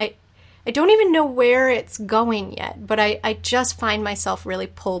 And I don't even know where it's going yet, but I just find myself really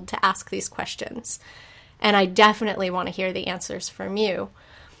pulled to ask these questions. And I definitely want to hear the answers from you.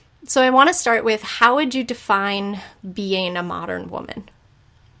 So I want to start with, how would you define being a modern woman?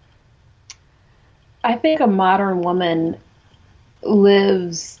 I think a modern woman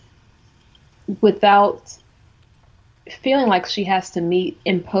lives without feeling like she has to meet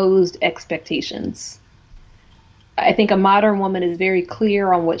imposed expectations. I think a modern woman is very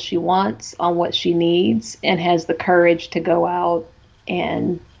clear on what she wants, on what she needs, and has the courage to go out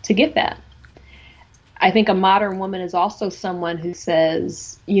and to get that. I think a modern woman is also someone who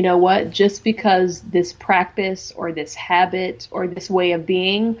says, you know what, just because this practice or this habit or this way of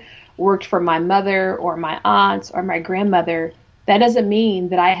being worked for my mother or my aunts or my grandmother, that doesn't mean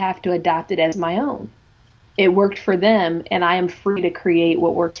that I have to adopt it as my own. It worked for them, and I am free to create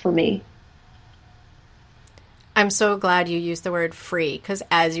what works for me. I'm so glad you used the word free, because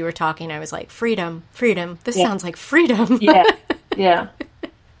as you were talking, I was like, freedom. This sounds like freedom. Yeah, yeah.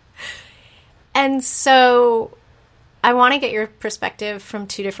 And so I want to get your perspective from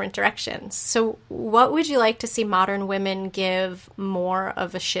two different directions. So what would you like to see modern women give more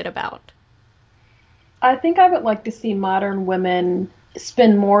of a shit about? I think I would like to see modern women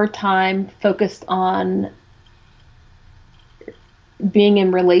spend more time focused on being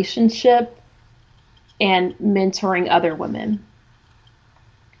in relationship and mentoring other women.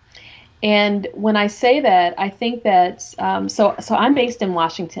 And when I say that, I think that, so I'm based in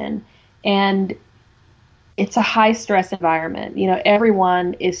Washington, and it's a high stress environment. You know,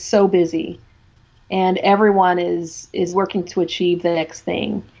 everyone is so busy, and everyone is working to achieve the next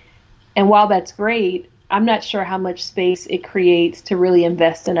thing. And while that's great, I'm not sure how much space it creates to really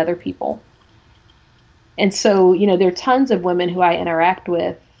invest in other people. And so, you know, there are tons of women who I interact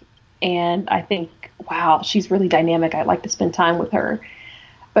with, and I think, wow, she's really dynamic. I'd like to spend time with her.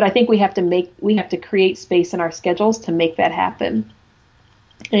 But I think we have to create space in our schedules to make that happen.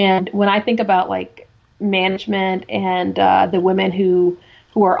 And when I think about like management and the women who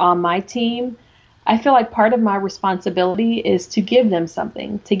are on my team, I feel like part of my responsibility is to give them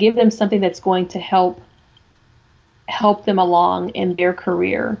something that's going to help them along in their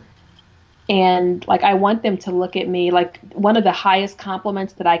career. And like, I want them to look at me like one of the highest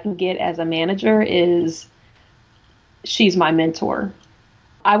compliments that I can get as a manager is, she's my mentor.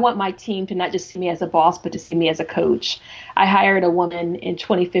 I want my team to not just see me as a boss, but to see me as a coach. I hired a woman in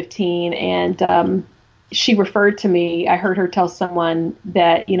 2015, and she referred to me. I heard her tell someone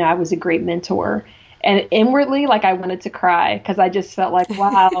that, you know, I was a great mentor. And inwardly, like, I wanted to cry because I just felt like,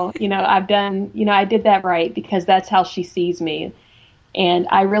 wow, you know, I did that right, because that's how she sees me. And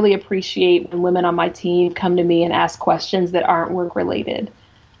I really appreciate when women on my team come to me and ask questions that aren't work related,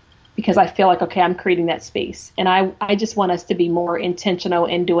 because I feel like, okay, I'm creating that space. And I just want us to be more intentional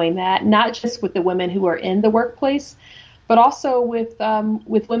in doing that, not just with the women who are in the workplace, but also with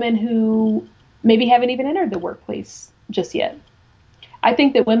women who maybe haven't even entered the workplace just yet. I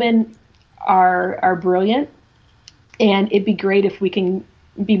think that women are brilliant, and it'd be great if we can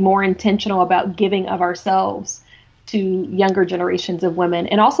be more intentional about giving of ourselves to younger generations of women,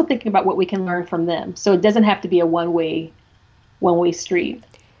 and also thinking about what we can learn from them. So it doesn't have to be a one-way street.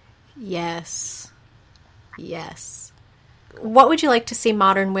 Yes. Yes. What would you like to see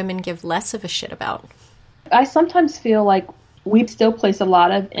modern women give less of a shit about? I sometimes feel like we still place a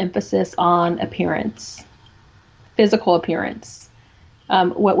lot of emphasis on appearance, physical appearance,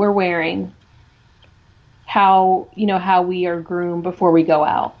 what we're wearing, how we are groomed before we go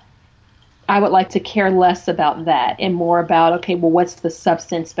out. I would like to care less about that and more about, okay, well, what's the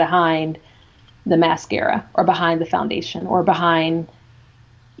substance behind the mascara, or behind the foundation, or behind,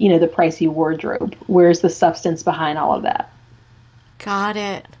 you know, the pricey wardrobe? Where's the substance behind all of that? Got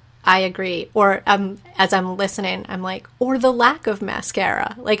it. I agree. Or as I'm listening, I'm like, or the lack of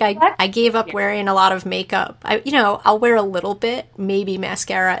mascara. Like I gave up wearing a lot of makeup. I'll wear a little bit, maybe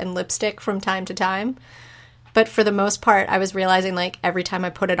mascara and lipstick from time to time. But for the most part, I was realizing, like, every time I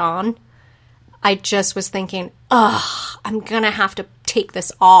put it on, I just was thinking, I'm going to have to take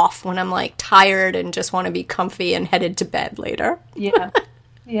this off when I'm like tired and just want to be comfy and headed to bed later. Yeah.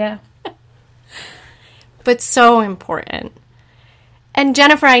 Yeah. But so important. And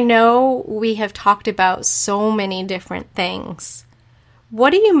Jennifer, I know we have talked about so many different things. What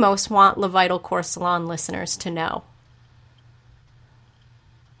do you most want Le Vital Corps Salon listeners to know?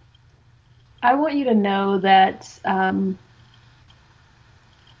 I want you to know that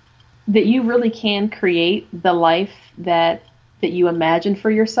that you really can create the life that you imagine for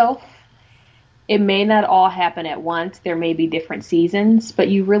yourself. It may not all happen at once. There may be different seasons, but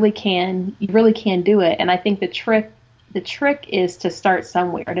you really can do it. And I think the trick is to start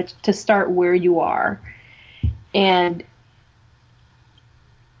somewhere, to start where you are. And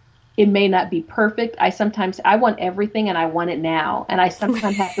it may not be perfect. I want everything, and I want it now. And I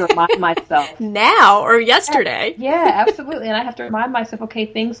sometimes have to remind myself. Now or yesterday. Yeah, absolutely. And I have to remind myself, okay,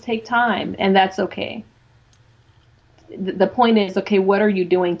 things take time, and that's okay. The point is, okay, what are you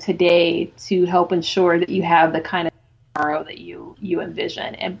doing today to help ensure that you have the kind of tomorrow that you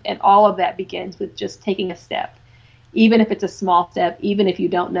envision? And all of that begins with just taking a step. Even if it's a small step, even if you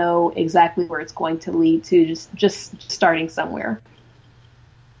don't know exactly where it's going to lead to, just starting somewhere.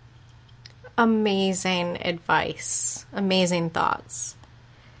 Amazing advice. Amazing thoughts.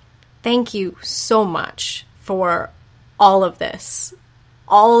 Thank you so much for all of this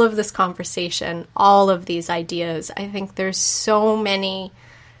conversation, all of these ideas. I think there's so many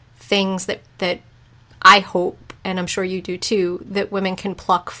things that I hope, and I'm sure you do too, that women can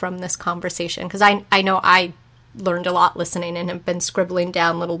pluck from this conversation. Because I know I learned a lot listening and have been scribbling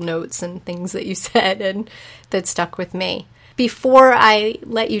down little notes and things that you said and that stuck with me. before I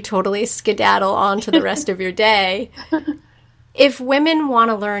let you totally skedaddle on to the rest of your day, if women want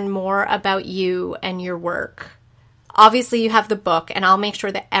to learn more about you and your work, obviously you have the book, and I'll make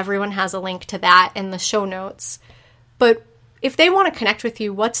sure that everyone has a link to that in the show notes. But if they want to connect with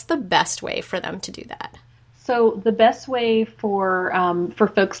you, what's the best way for them to do that? So the best way for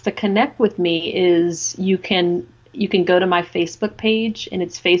folks to connect with me is you can go to my Facebook page, and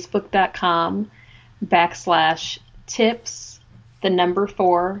it's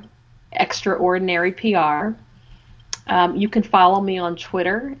facebook.com/tips4 extraordinary PR. You can follow me on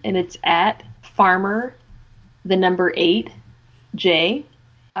Twitter, and it's at farmer8j.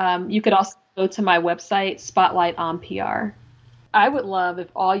 You could also go to my website, Spotlight on PR. I would love if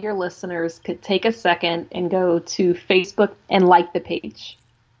all your listeners could take a second and go to Facebook and like the page.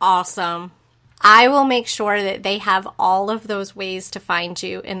 Awesome. I will make sure that they have all of those ways to find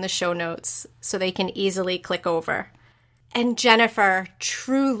you in the show notes so they can easily click over. And Jennifer,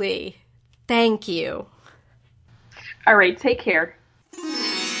 truly, thank you. All right, take care.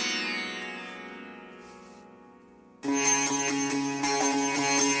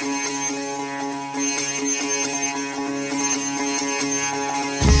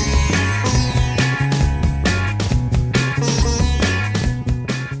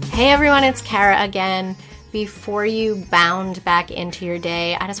 Hey everyone, it's Kara again. Before you bound back into your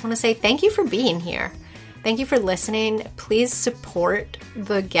day, I just want to say thank you for being here. Thank you for listening. Please support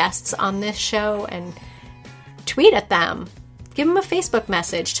the guests on this show and tweet at them. Give them a Facebook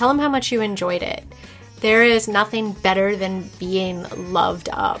message. Tell them how much you enjoyed it. There is nothing better than being loved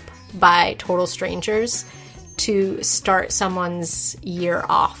up by total strangers to start someone's year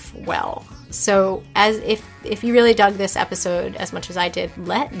off well. So as if you really dug this episode as much as I did,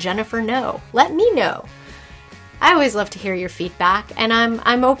 let Jennifer know. Let me know. I always love to hear your feedback, and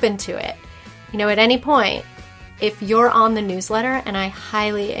I'm open to it. You know, at any point, if you're on the newsletter, and I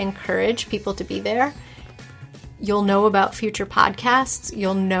highly encourage people to be there, you'll know about future podcasts.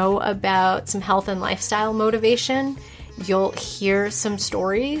 You'll know about some health and lifestyle motivation. You'll hear some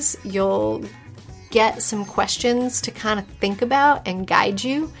stories. You'll get some questions to kind of think about and guide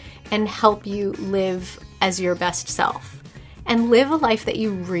you and help you live as your best self and live a life that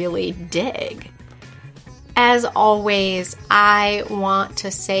you really dig. As always, I want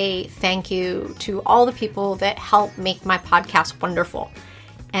to say thank you to all the people that help make my podcast wonderful.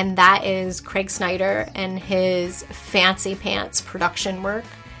 And that is Craig Snyder and his fancy pants production work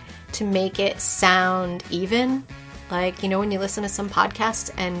to make it sound even. Like, you know, when you listen to some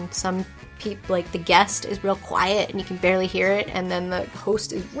podcasts and some people, like the guest is real quiet and you can barely hear it, and then the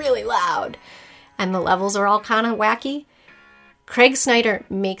host is really loud and the levels are all kind of wacky. Craig Snyder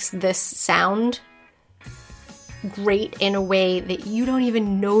makes this sound great in a way that you don't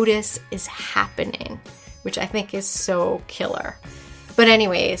even notice is happening, which I think is so killer. But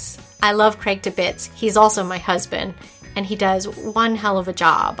anyways, I love Craig to bits. He's also my husband, and he does one hell of a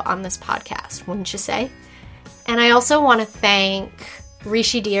job on this podcast, wouldn't you say? And I also want to thank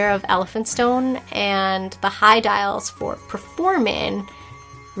Rishi Deer of Elephant Stone and the High Dials for performing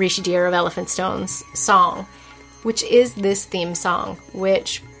Rishi Deer of Elephant Stone's song, which is this theme song,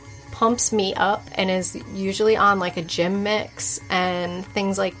 which pumps me up and is usually on like a gym mix and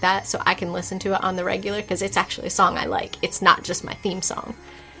things like that, so I can listen to it on the regular because it's actually a song I like. It's not just my theme song.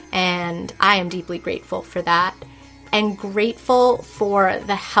 And I am deeply grateful for that, and grateful for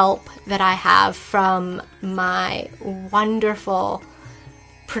the help that I have from my wonderful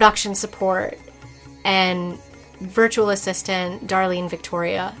production support and virtual assistant, Darlene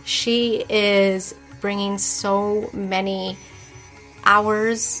Victoria. She is bringing so many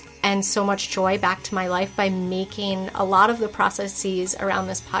hours and so much joy back to my life by making a lot of the processes around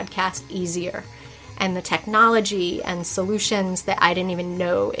this podcast easier, and the technology and solutions that I didn't even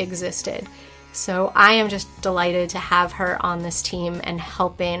know existed. So I am just delighted to have her on this team and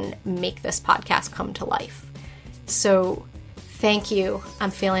helping make this podcast come to life. So thank you.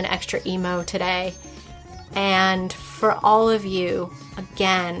 I'm feeling extra emo today. And for all of you,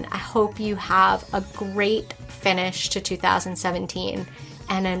 again, I hope you have a great finish to 2017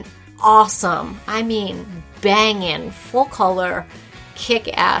 and an awesome, I mean banging, full color,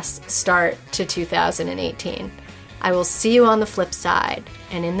 kick-ass start to 2018. I will see you on the flip side,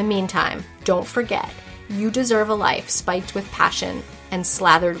 and in the meantime, don't forget, you deserve a life spiked with passion and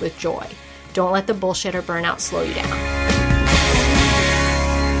slathered with joy. Don't let the bullshit or burnout slow you down.